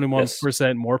 It's not Yes.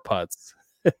 21% more putts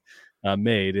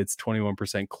made. It's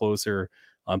 21% closer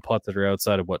on putts that are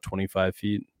outside of 25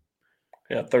 feet.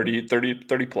 Yeah, 30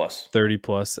 plus. 30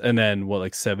 plus, and then what,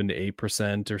 like 7 to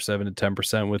 8% or 7 to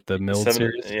 10% with the milled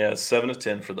series. 7 to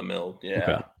 10 for the mill. Okay.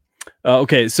 Yeah.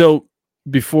 Okay. So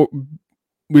before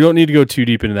we don't need to go too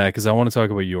deep into that because I want to talk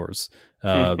about yours.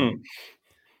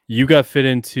 You got fit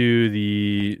into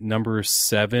the number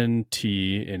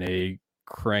 7T in a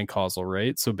crank hosel,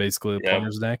 right? So basically the Yep.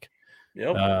 plumber's neck.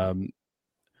 Yep.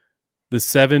 The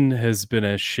 7 has been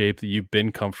a shape that you've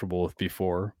been comfortable with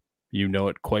before. You know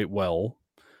it quite well.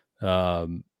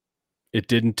 It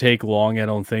didn't take long, I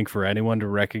don't think, for anyone to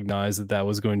recognize that that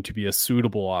was going to be a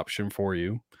suitable option for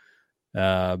you.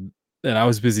 And I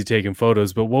was busy taking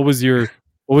photos, but what was your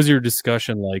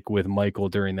discussion like with Michael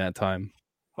during that time?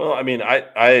 Well, I mean,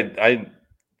 I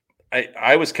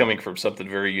was coming from something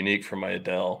very unique from my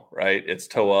Adele, right? It's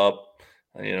toe up,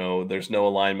 there's no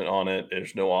alignment on it,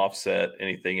 there's no offset,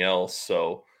 anything else.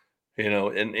 So,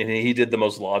 and he did the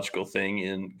most logical thing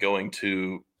in going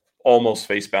to almost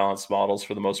face balanced models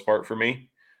for the most part for me,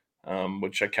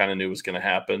 which I kind of knew was going to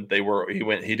happen.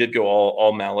 He did go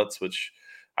all mallets, which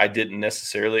I didn't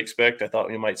necessarily expect. I thought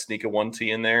we might sneak a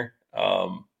 1T in there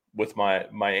with my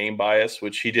aim bias,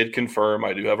 which he did confirm.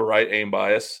 I do have a right aim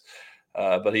bias.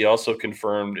 But he also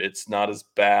confirmed it's not as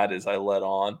bad as I let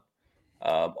on.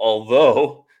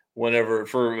 Although, whenever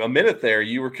for a minute there,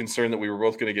 you were concerned that we were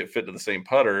both going to get fit to the same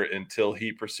putter until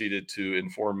he proceeded to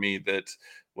inform me that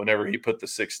whenever he put the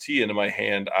 6T into my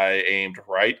hand, I aimed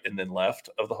right and then left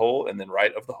of the hole and then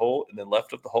right of the hole and then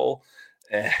left of the hole.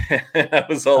 And I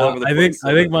was all over the place.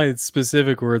 I think my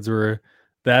specific words were,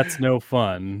 "That's no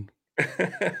fun."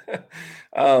 But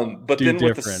Do then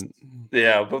different.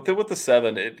 but then with the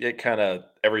 7, it kind of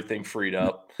everything freed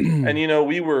up. And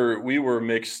we were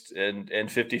mixed and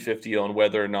 50-50 on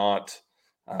whether or not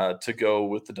to go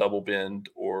with the double bend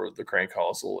or the crank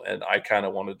hosel. And I kind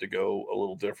of wanted to go a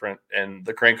little different. And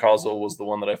the crank hosel was the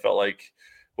one that I felt like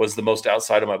was the most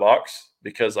outside of my box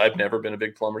because I've never been a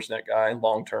big plumber's net guy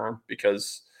long term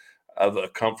because of a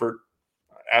comfort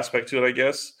aspect to it, I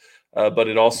guess. But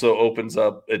it also opens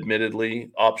up,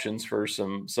 admittedly, options for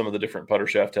some of the different putter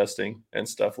shaft testing and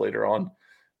stuff later on.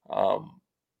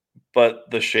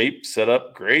 But the shape set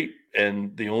up great,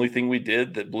 and the only thing we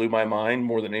did that blew my mind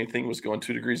more than anything was going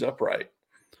 2 degrees upright,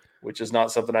 which is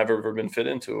not something I've ever been fit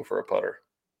into for a putter.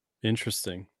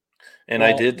 Interesting. And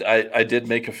Well, I did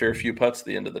make a fair few putts at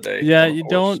the end of the day. yeah, on the you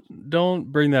course.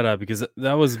 don't bring that up because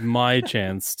that was my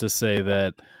chance to say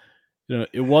that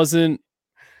it wasn't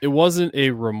a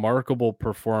remarkable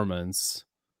performance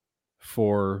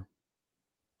for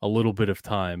a little bit of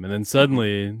time, and then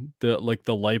suddenly the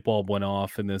light bulb went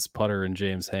off in this putter in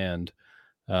James' hand,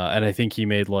 and I think he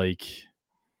made, like,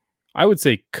 I would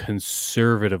say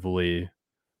conservatively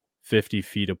 50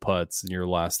 feet of putts in your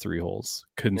last 3 holes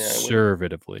Yeah,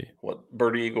 conservatively. what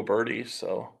birdie eagle birdie?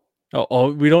 So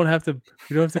Oh, we don't have to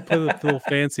put the little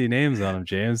fancy names on them,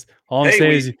 James. All I'm Hey, saying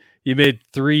we- is you made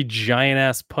 3 giant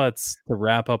ass putts to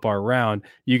wrap up our round.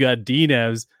 You got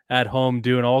Dinevs at home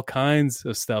doing all kinds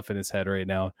of stuff in his head right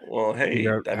now. well, hey,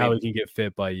 Figure out I how mean, he can get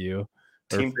fit by you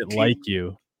or team fit team like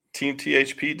you. Team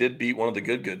THP did beat one of the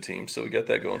good teams, so we got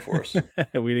that going for us.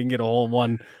 We didn't get a hole in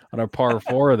one on our par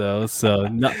 4 though, so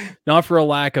not for a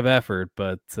lack of effort,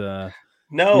 but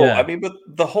No, yeah. I mean, but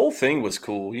the whole thing was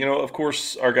cool. You know, of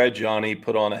course, our guy Johnny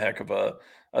put on a heck of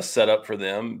a setup for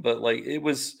them, but like it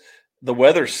was the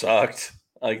weather sucked.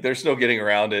 Like there's no getting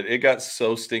around it. It got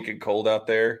so stinking cold out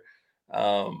there.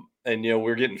 And you know,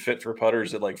 we're getting fit for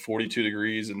putters at like 42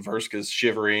 degrees and Verska's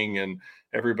shivering and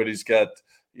everybody's got,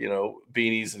 you know,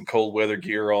 beanies and cold weather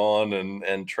gear on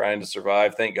and trying to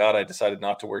survive. Thank God I decided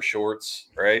not to wear shorts,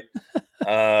 right?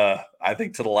 I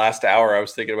think to the last hour I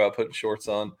was thinking about putting shorts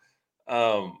on.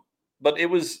 But it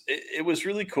was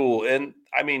really cool. And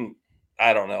I mean,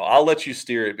 I don't know. I'll let you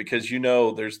steer it because you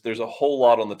know there's a whole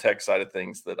lot on the tech side of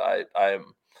things that I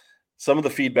am some of the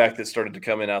feedback that started to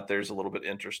come in out there is a little bit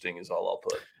interesting is all I'll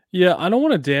put. Yeah, I don't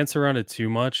want to dance around it too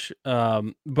much.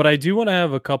 But I do want to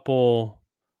have a couple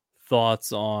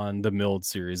thoughts on the Milled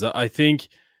series. I think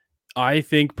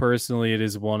personally it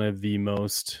is one of the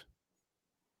most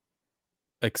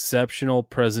exceptional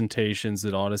presentations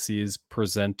that Odyssey has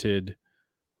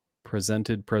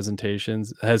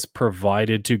presentations has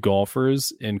provided to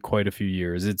golfers in quite a few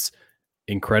years. It's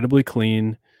incredibly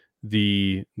clean.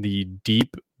 The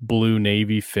deep blue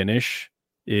navy finish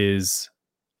is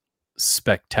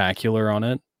spectacular on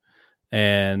it,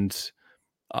 and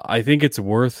I think it's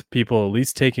worth people at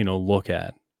least taking a look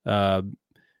at.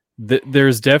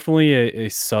 There's definitely a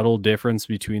subtle difference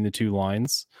between the two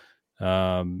lines.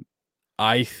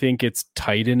 I think it's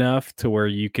tight enough to where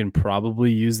you can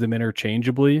probably use them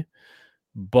interchangeably,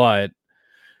 but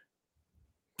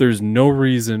there's no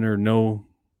reason or no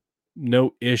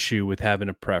issue with having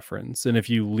a preference. And if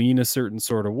you lean a certain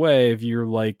sort of way, if you're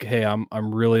like, hey, I'm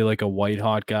really like a white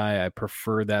hot guy, I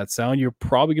prefer that sound, you're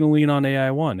probably going to lean on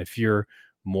AI1. If you're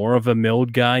more of a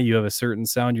milled guy, you have a certain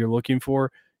sound you're looking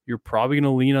for, you're probably going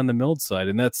to lean on the milled side.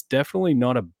 And that's definitely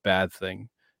not a bad thing.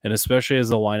 And especially as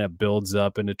the lineup builds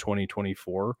up into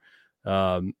 2024,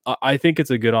 I think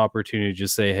it's a good opportunity to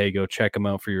just say, hey, go check them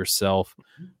out for yourself.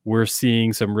 We're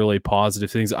seeing some really positive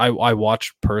things. I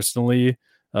watched personally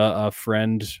a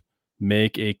friend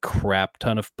make a crap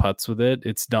ton of putts with it.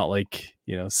 It's not like,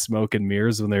 you know, smoke and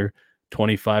mirrors when they're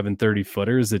 25 and 30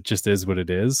 footers. It just is what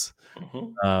it is.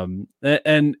 And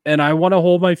I want to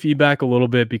hold my feedback a little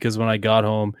bit because when I got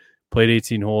home, played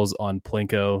 18 holes on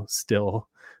Plinko still.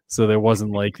 So there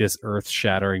wasn't like this earth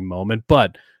shattering moment,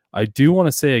 but I do want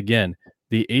to say again,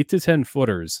 the 8 to 10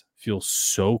 footers feel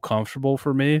so comfortable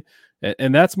for me.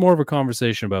 And that's more of a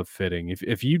conversation about fitting.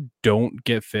 If you don't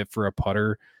get fit for a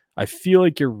putter, I feel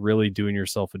like you're really doing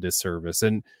yourself a disservice.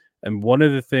 And one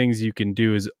of the things you can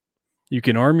do is you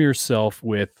can arm yourself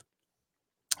with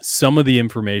some of the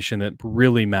information that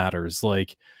really matters.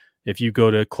 Like if you go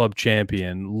to Club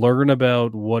Champion, learn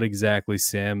about what exactly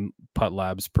Sam Putt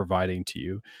Lab's providing to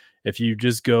you. If you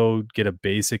just go get a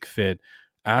basic fit,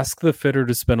 ask the fitter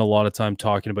to spend a lot of time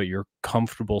talking about your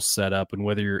comfortable setup and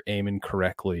whether you're aiming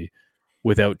correctly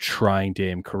without trying to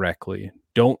aim correctly.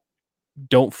 Don't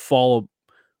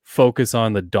focus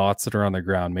on the dots that are on the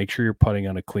ground. Make sure you're putting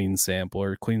on a clean sample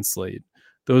or a clean slate.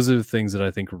 Those are the things that I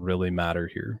think really matter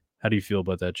here. How do you feel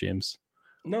about that, James?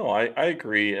 No, I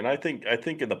agree, and I think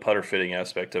in the putter fitting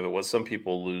aspect of it, what some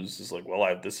people lose is like,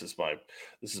 well, this is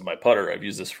my putter. I've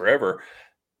used this forever.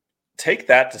 Take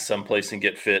that to someplace and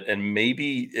get fit, and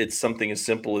maybe it's something as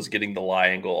simple as getting the lie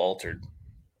angle altered.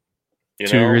 You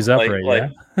 2 know, degrees upright, yeah.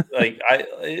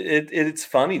 It's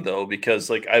funny though because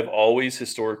like I've always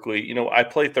historically, you know, I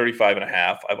play 35 and a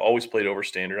half. I've always played over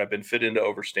standard. I've been fit into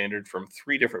over standard from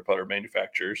 3 different putter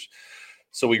manufacturers.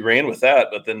 So we ran with that,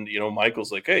 but then, you know,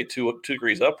 Michael's like, hey, 2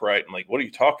 degrees upright. I'm like, what are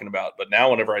you talking about? But now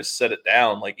whenever I set it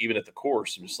down, like even at the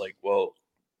course, I'm just like, well,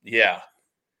 yeah,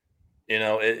 you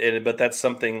know, but that's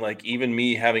something like even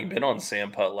me having been on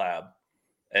Sam Putt Lab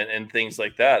and things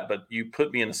like that. But you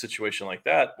put me in a situation like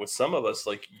that with some of us,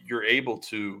 like you're able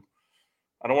to,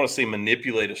 I don't want to say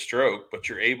manipulate a stroke, but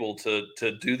you're able to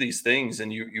do these things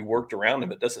and you worked around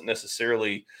them. It doesn't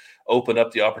necessarily open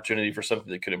up the opportunity for something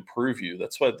that could improve you.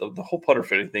 That's why the whole putter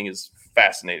fitting thing is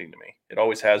fascinating to me. It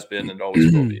always has been and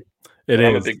always will be.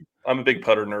 I'm a big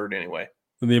putter nerd anyway.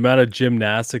 And the amount of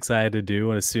gymnastics I had to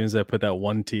do, and as soon as I put that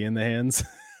one tee in the hands.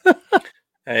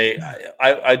 Hey,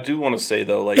 I do want to say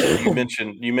though, like you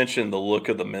mentioned the look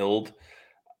of the milled.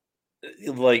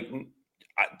 like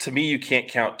to me, you can't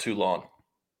count Toulon.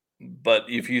 But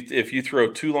if you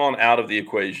throw Toulon out of the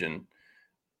equation,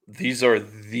 these are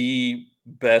the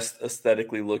best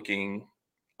aesthetically looking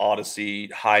Odyssey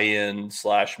high end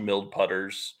 / milled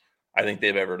putters I think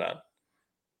they've ever done.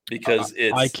 Because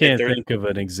I can't think of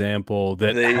an example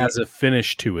that has a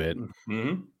finish to it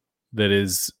that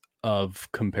is of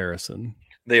comparison.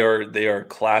 They are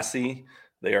classy.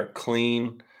 They are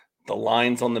clean. The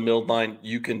lines on the milled line,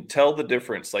 you can tell the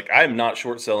difference. Like I'm not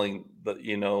short selling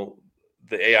the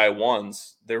AI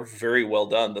ones. They're very well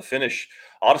done. The finish,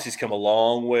 Odyssey's come a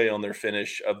long way on their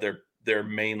finish of their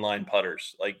mainline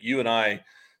putters. Like you and I,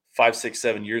 5, 6,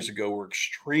 7 years ago, were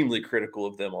extremely critical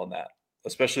of them on that.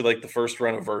 Especially like the first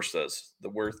run of Versas,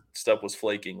 where stuff was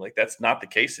flaking. Like that's not the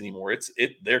case anymore.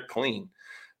 They're clean.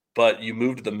 But you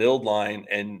move to the milled line,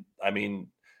 and I mean,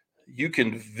 you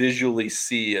can visually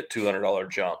see a $200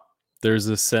 jump. There's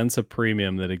a sense of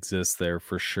premium that exists there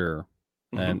for sure,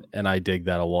 and I dig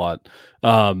that a lot.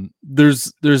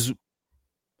 There's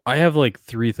I have like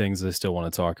 3 things I still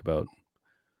want to talk about.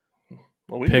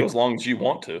 Well, we can go as long as you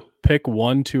want to. Pick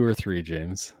 1, 2, or 3,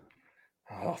 James.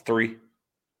 3.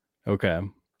 Okay.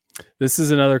 This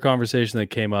is another conversation that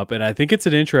came up, and I think it's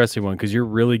an interesting one because you're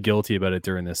really guilty about it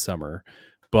during this summer.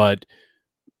 But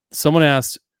someone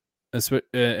asked,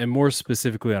 and more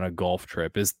specifically on a golf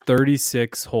trip, is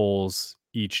 36 holes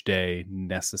each day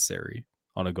necessary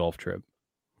on a golf trip?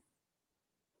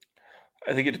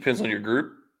 I think it depends on your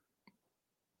group.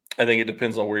 I think it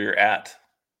depends on where you're at.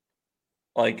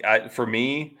 Like for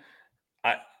me,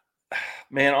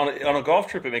 on a golf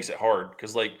trip, it makes it hard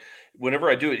because like whenever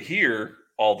I do it here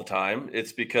all the time,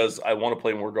 it's because I want to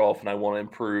play more golf and I want to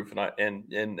improve and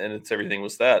it's everything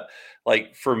was that.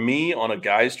 Like for me on a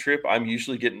guy's trip, I'm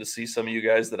usually getting to see some of you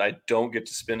guys that I don't get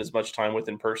to spend as much time with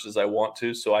in person as I want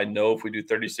to. So I know if we do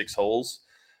 36 holes,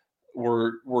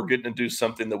 we're getting to do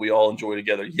something that we all enjoy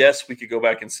together. Yes, we could go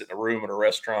back and sit in a room at a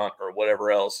restaurant or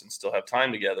whatever else and still have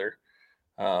time together.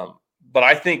 But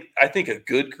I think a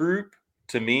good group,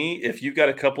 to me, if you've got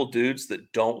a couple dudes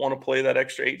that don't want to play that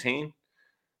extra 18,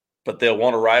 but they'll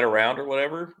want to ride around or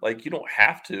whatever, like you don't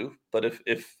have to. But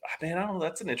if I don't know,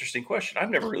 that's an interesting question. I've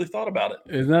never really thought about it.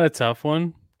 Isn't that a tough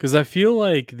one? Because I feel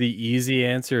like the easy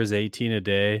answer is 18 a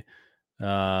day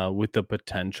with the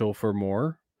potential for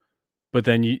more. But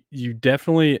then you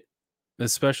definitely,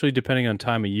 especially depending on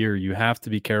time of year, you have to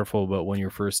be careful about when your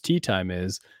first tee time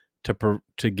is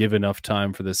to give enough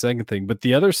time for the second thing. But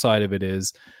the other side of it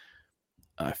is,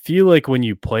 I feel like when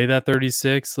you play that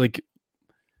 36, like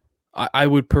I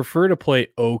would prefer to play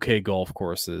okay golf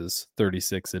courses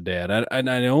 36 a day. And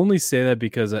I only say that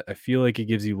because I feel like it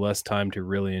gives you less time to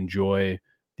really enjoy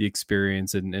the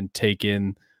experience and take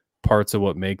in parts of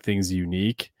what make things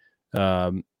unique.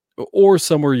 Or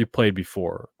somewhere you played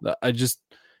before. It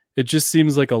just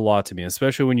seems like a lot to me,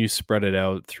 especially when you spread it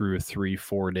out through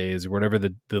 3-4 days or whatever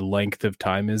the length of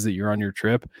time is that you're on your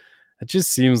trip. It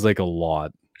just seems like a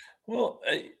lot. Well,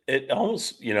 it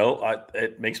almost,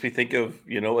 it makes me think of,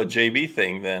 a JB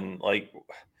thing then. Like,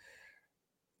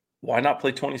 why not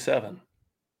play 27?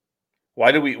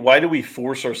 Why do we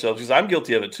force ourselves? Because I'm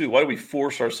guilty of it too. Why do we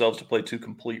force ourselves to play 2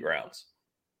 complete rounds?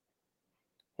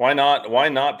 Why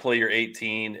not play your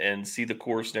 18 and see the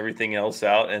course and everything else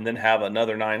out and then have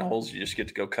another 9 holes you just get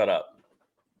to go cut up?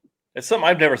 It's something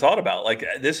I've never thought about. Like,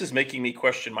 this is making me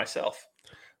question myself.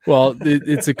 Well,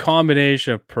 it's a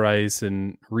combination of price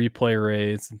and replay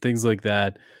rates and things like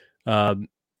that.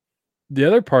 The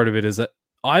other part of it is that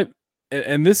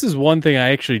and this is one thing I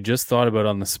actually just thought about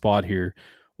on the spot here.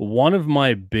 One of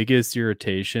my biggest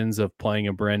irritations of playing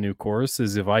a brand new course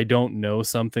is if I don't know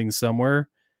something somewhere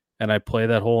and I play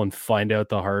that hole and find out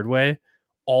the hard way,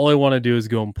 all I want to do is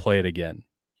go and play it again.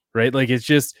 Right? Like it's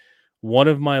just one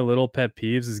of my little pet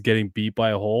peeves is getting beat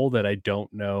by a hole that I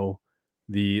don't know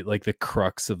the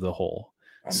crux of the hole.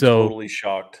 I'm totally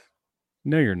shocked.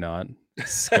 No, you're not,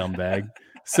 scumbag.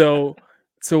 So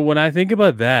when I think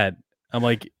about that, I'm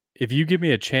like, if you give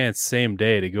me a chance same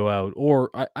day to go out, or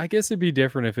I guess it'd be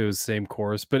different if it was the same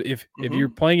course, but if you're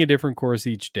playing a different course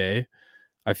each day,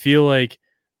 I feel like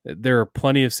there are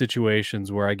plenty of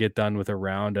situations where I get done with a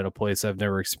round at a place I've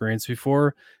never experienced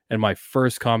before. And my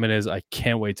first comment is, I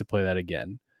can't wait to play that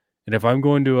again. And if I'm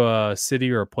going to a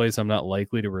city or a place I'm not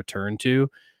likely to return to,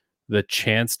 the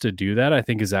chance to do that, I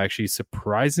think, is actually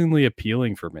surprisingly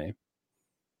appealing for me.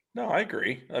 No, I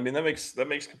agree. I mean, that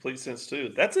makes complete sense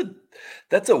too. That's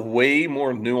a way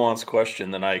more nuanced question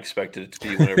than I expected it to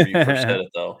be whenever you first said it,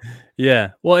 though.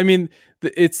 Yeah. Well, I mean,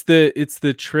 it's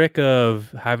the trick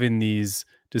of having these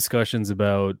discussions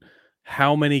about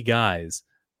how many guys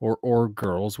or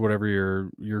girls, whatever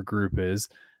your group is,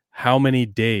 how many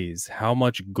days, how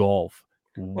much golf.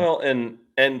 Well,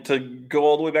 and to go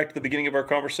all the way back to the beginning of our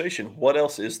conversation, what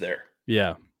else is there?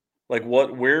 Yeah. Like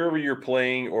wherever you're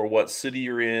playing or what city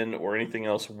you're in or anything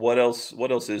else, what else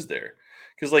is there?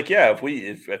 Because like, yeah,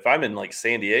 if I'm in like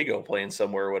San Diego playing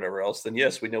somewhere or whatever else, then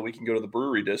yes, we know we can go to the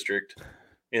brewery district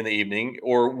in the evening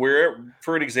or where,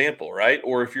 for an example, right?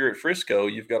 Or if you're at Frisco,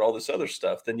 you've got all this other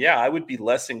stuff, then yeah, I would be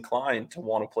less inclined to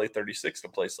want to play 36 in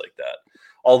a place like that.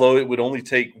 Although it would only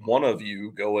take one of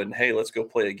you going, hey, let's go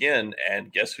play again.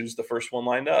 And guess who's the first one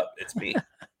lined up? It's me.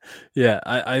 Yeah,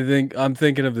 I think I'm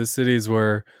thinking of the cities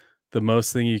where the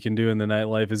most thing you can do in the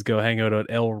nightlife is go hang out at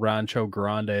El Rancho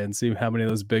Grande and see how many of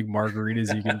those big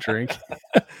margaritas you can drink.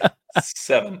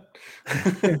 7.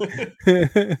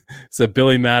 It's a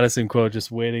Billy Madison quote just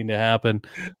waiting to happen,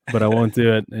 but I won't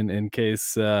do it in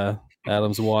case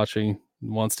Adam's watching,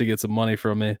 wants to get some money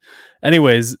from me.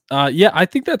 Anyways, yeah, I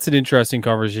think that's an interesting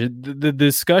conversation. The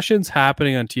discussion's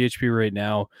happening on THP right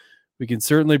now. We can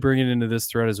certainly bring it into this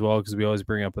thread as well because we always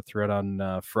bring up a thread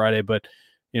on Friday. But,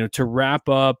 to wrap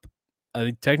up, I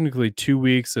think technically 2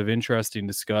 weeks of interesting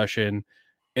discussion.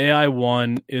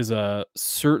 AI1 is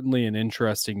certainly an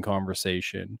interesting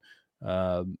conversation.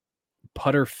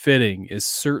 Putter fitting is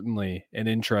certainly an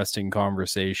interesting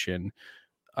conversation.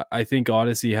 I think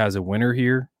Odyssey has a winner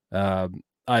here.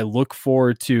 I look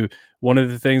forward to one of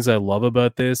the things I love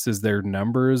about this is their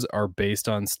numbers are based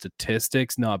on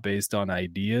statistics, not based on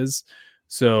ideas.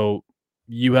 So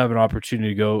you have an opportunity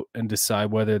to go and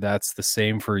decide whether that's the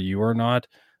same for you or not.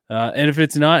 And if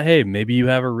it's not, hey, maybe you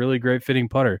have a really great fitting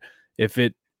putter. If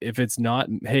it's not,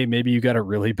 hey, maybe you got a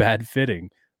really bad fitting.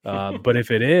 But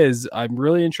if it is, I'm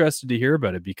really interested to hear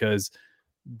about it because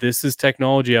this is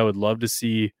technology I would love to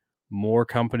see more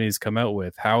companies come out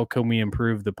with. How can we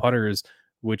improve the putters,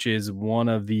 which is one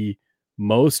of the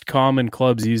most common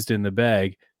clubs used in the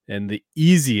bag and the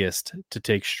easiest to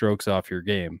take strokes off your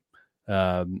game.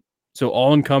 So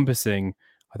all encompassing,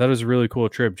 I thought it was a really cool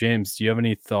trip. James, do you have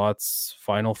any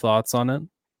final thoughts on it?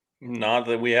 Not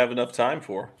that we have enough time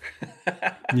for.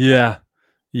 Yeah,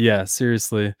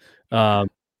 seriously.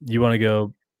 You want to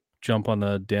go jump on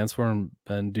the dance floor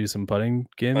and do some putting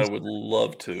games? I would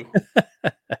love to.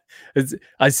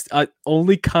 I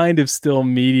only kind of still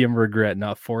medium regret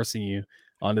not forcing you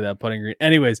onto that putting green.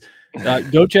 Anyways,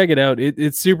 go check it out.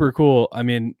 It's super cool. I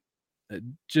mean,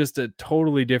 just a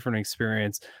totally different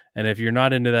experience. And if you're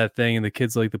not into that thing and the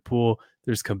kids like the pool,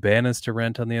 there's cabanas to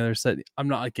rent on the other side. I'm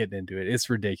not getting into it. It's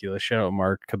ridiculous. Shout out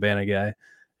Mark, cabana guy.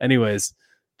 Anyways,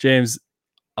 James,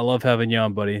 I love having you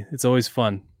on, buddy. It's always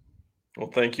fun. Well,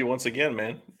 thank you once again,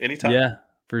 man. Anytime. Yeah,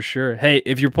 for sure. Hey,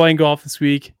 if you're playing golf this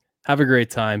week, have a great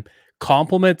time.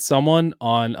 Compliment someone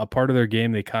on a part of their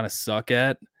game they kind of suck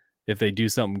at if they do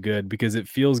something good, because it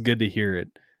feels good to hear it.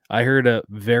 I heard a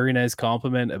very nice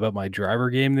compliment about my driver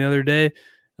game the other day.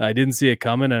 I didn't see it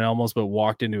coming and I almost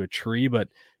walked into a tree, but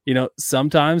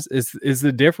sometimes it's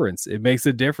the difference. It makes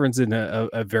a difference in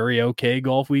a very okay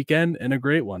golf weekend and a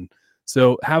great one.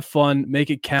 So have fun,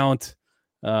 make it count.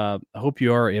 I hope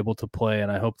you are able to play,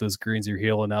 and I hope those greens are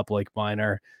healing up like mine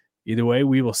are. Either way,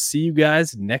 we will see you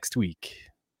guys next week.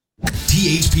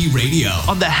 THP Radio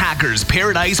on the Hackers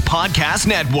Paradise Podcast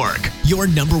Network. Your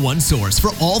 #1 source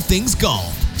for all things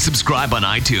golf. Subscribe on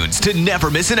iTunes to never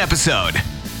miss an episode.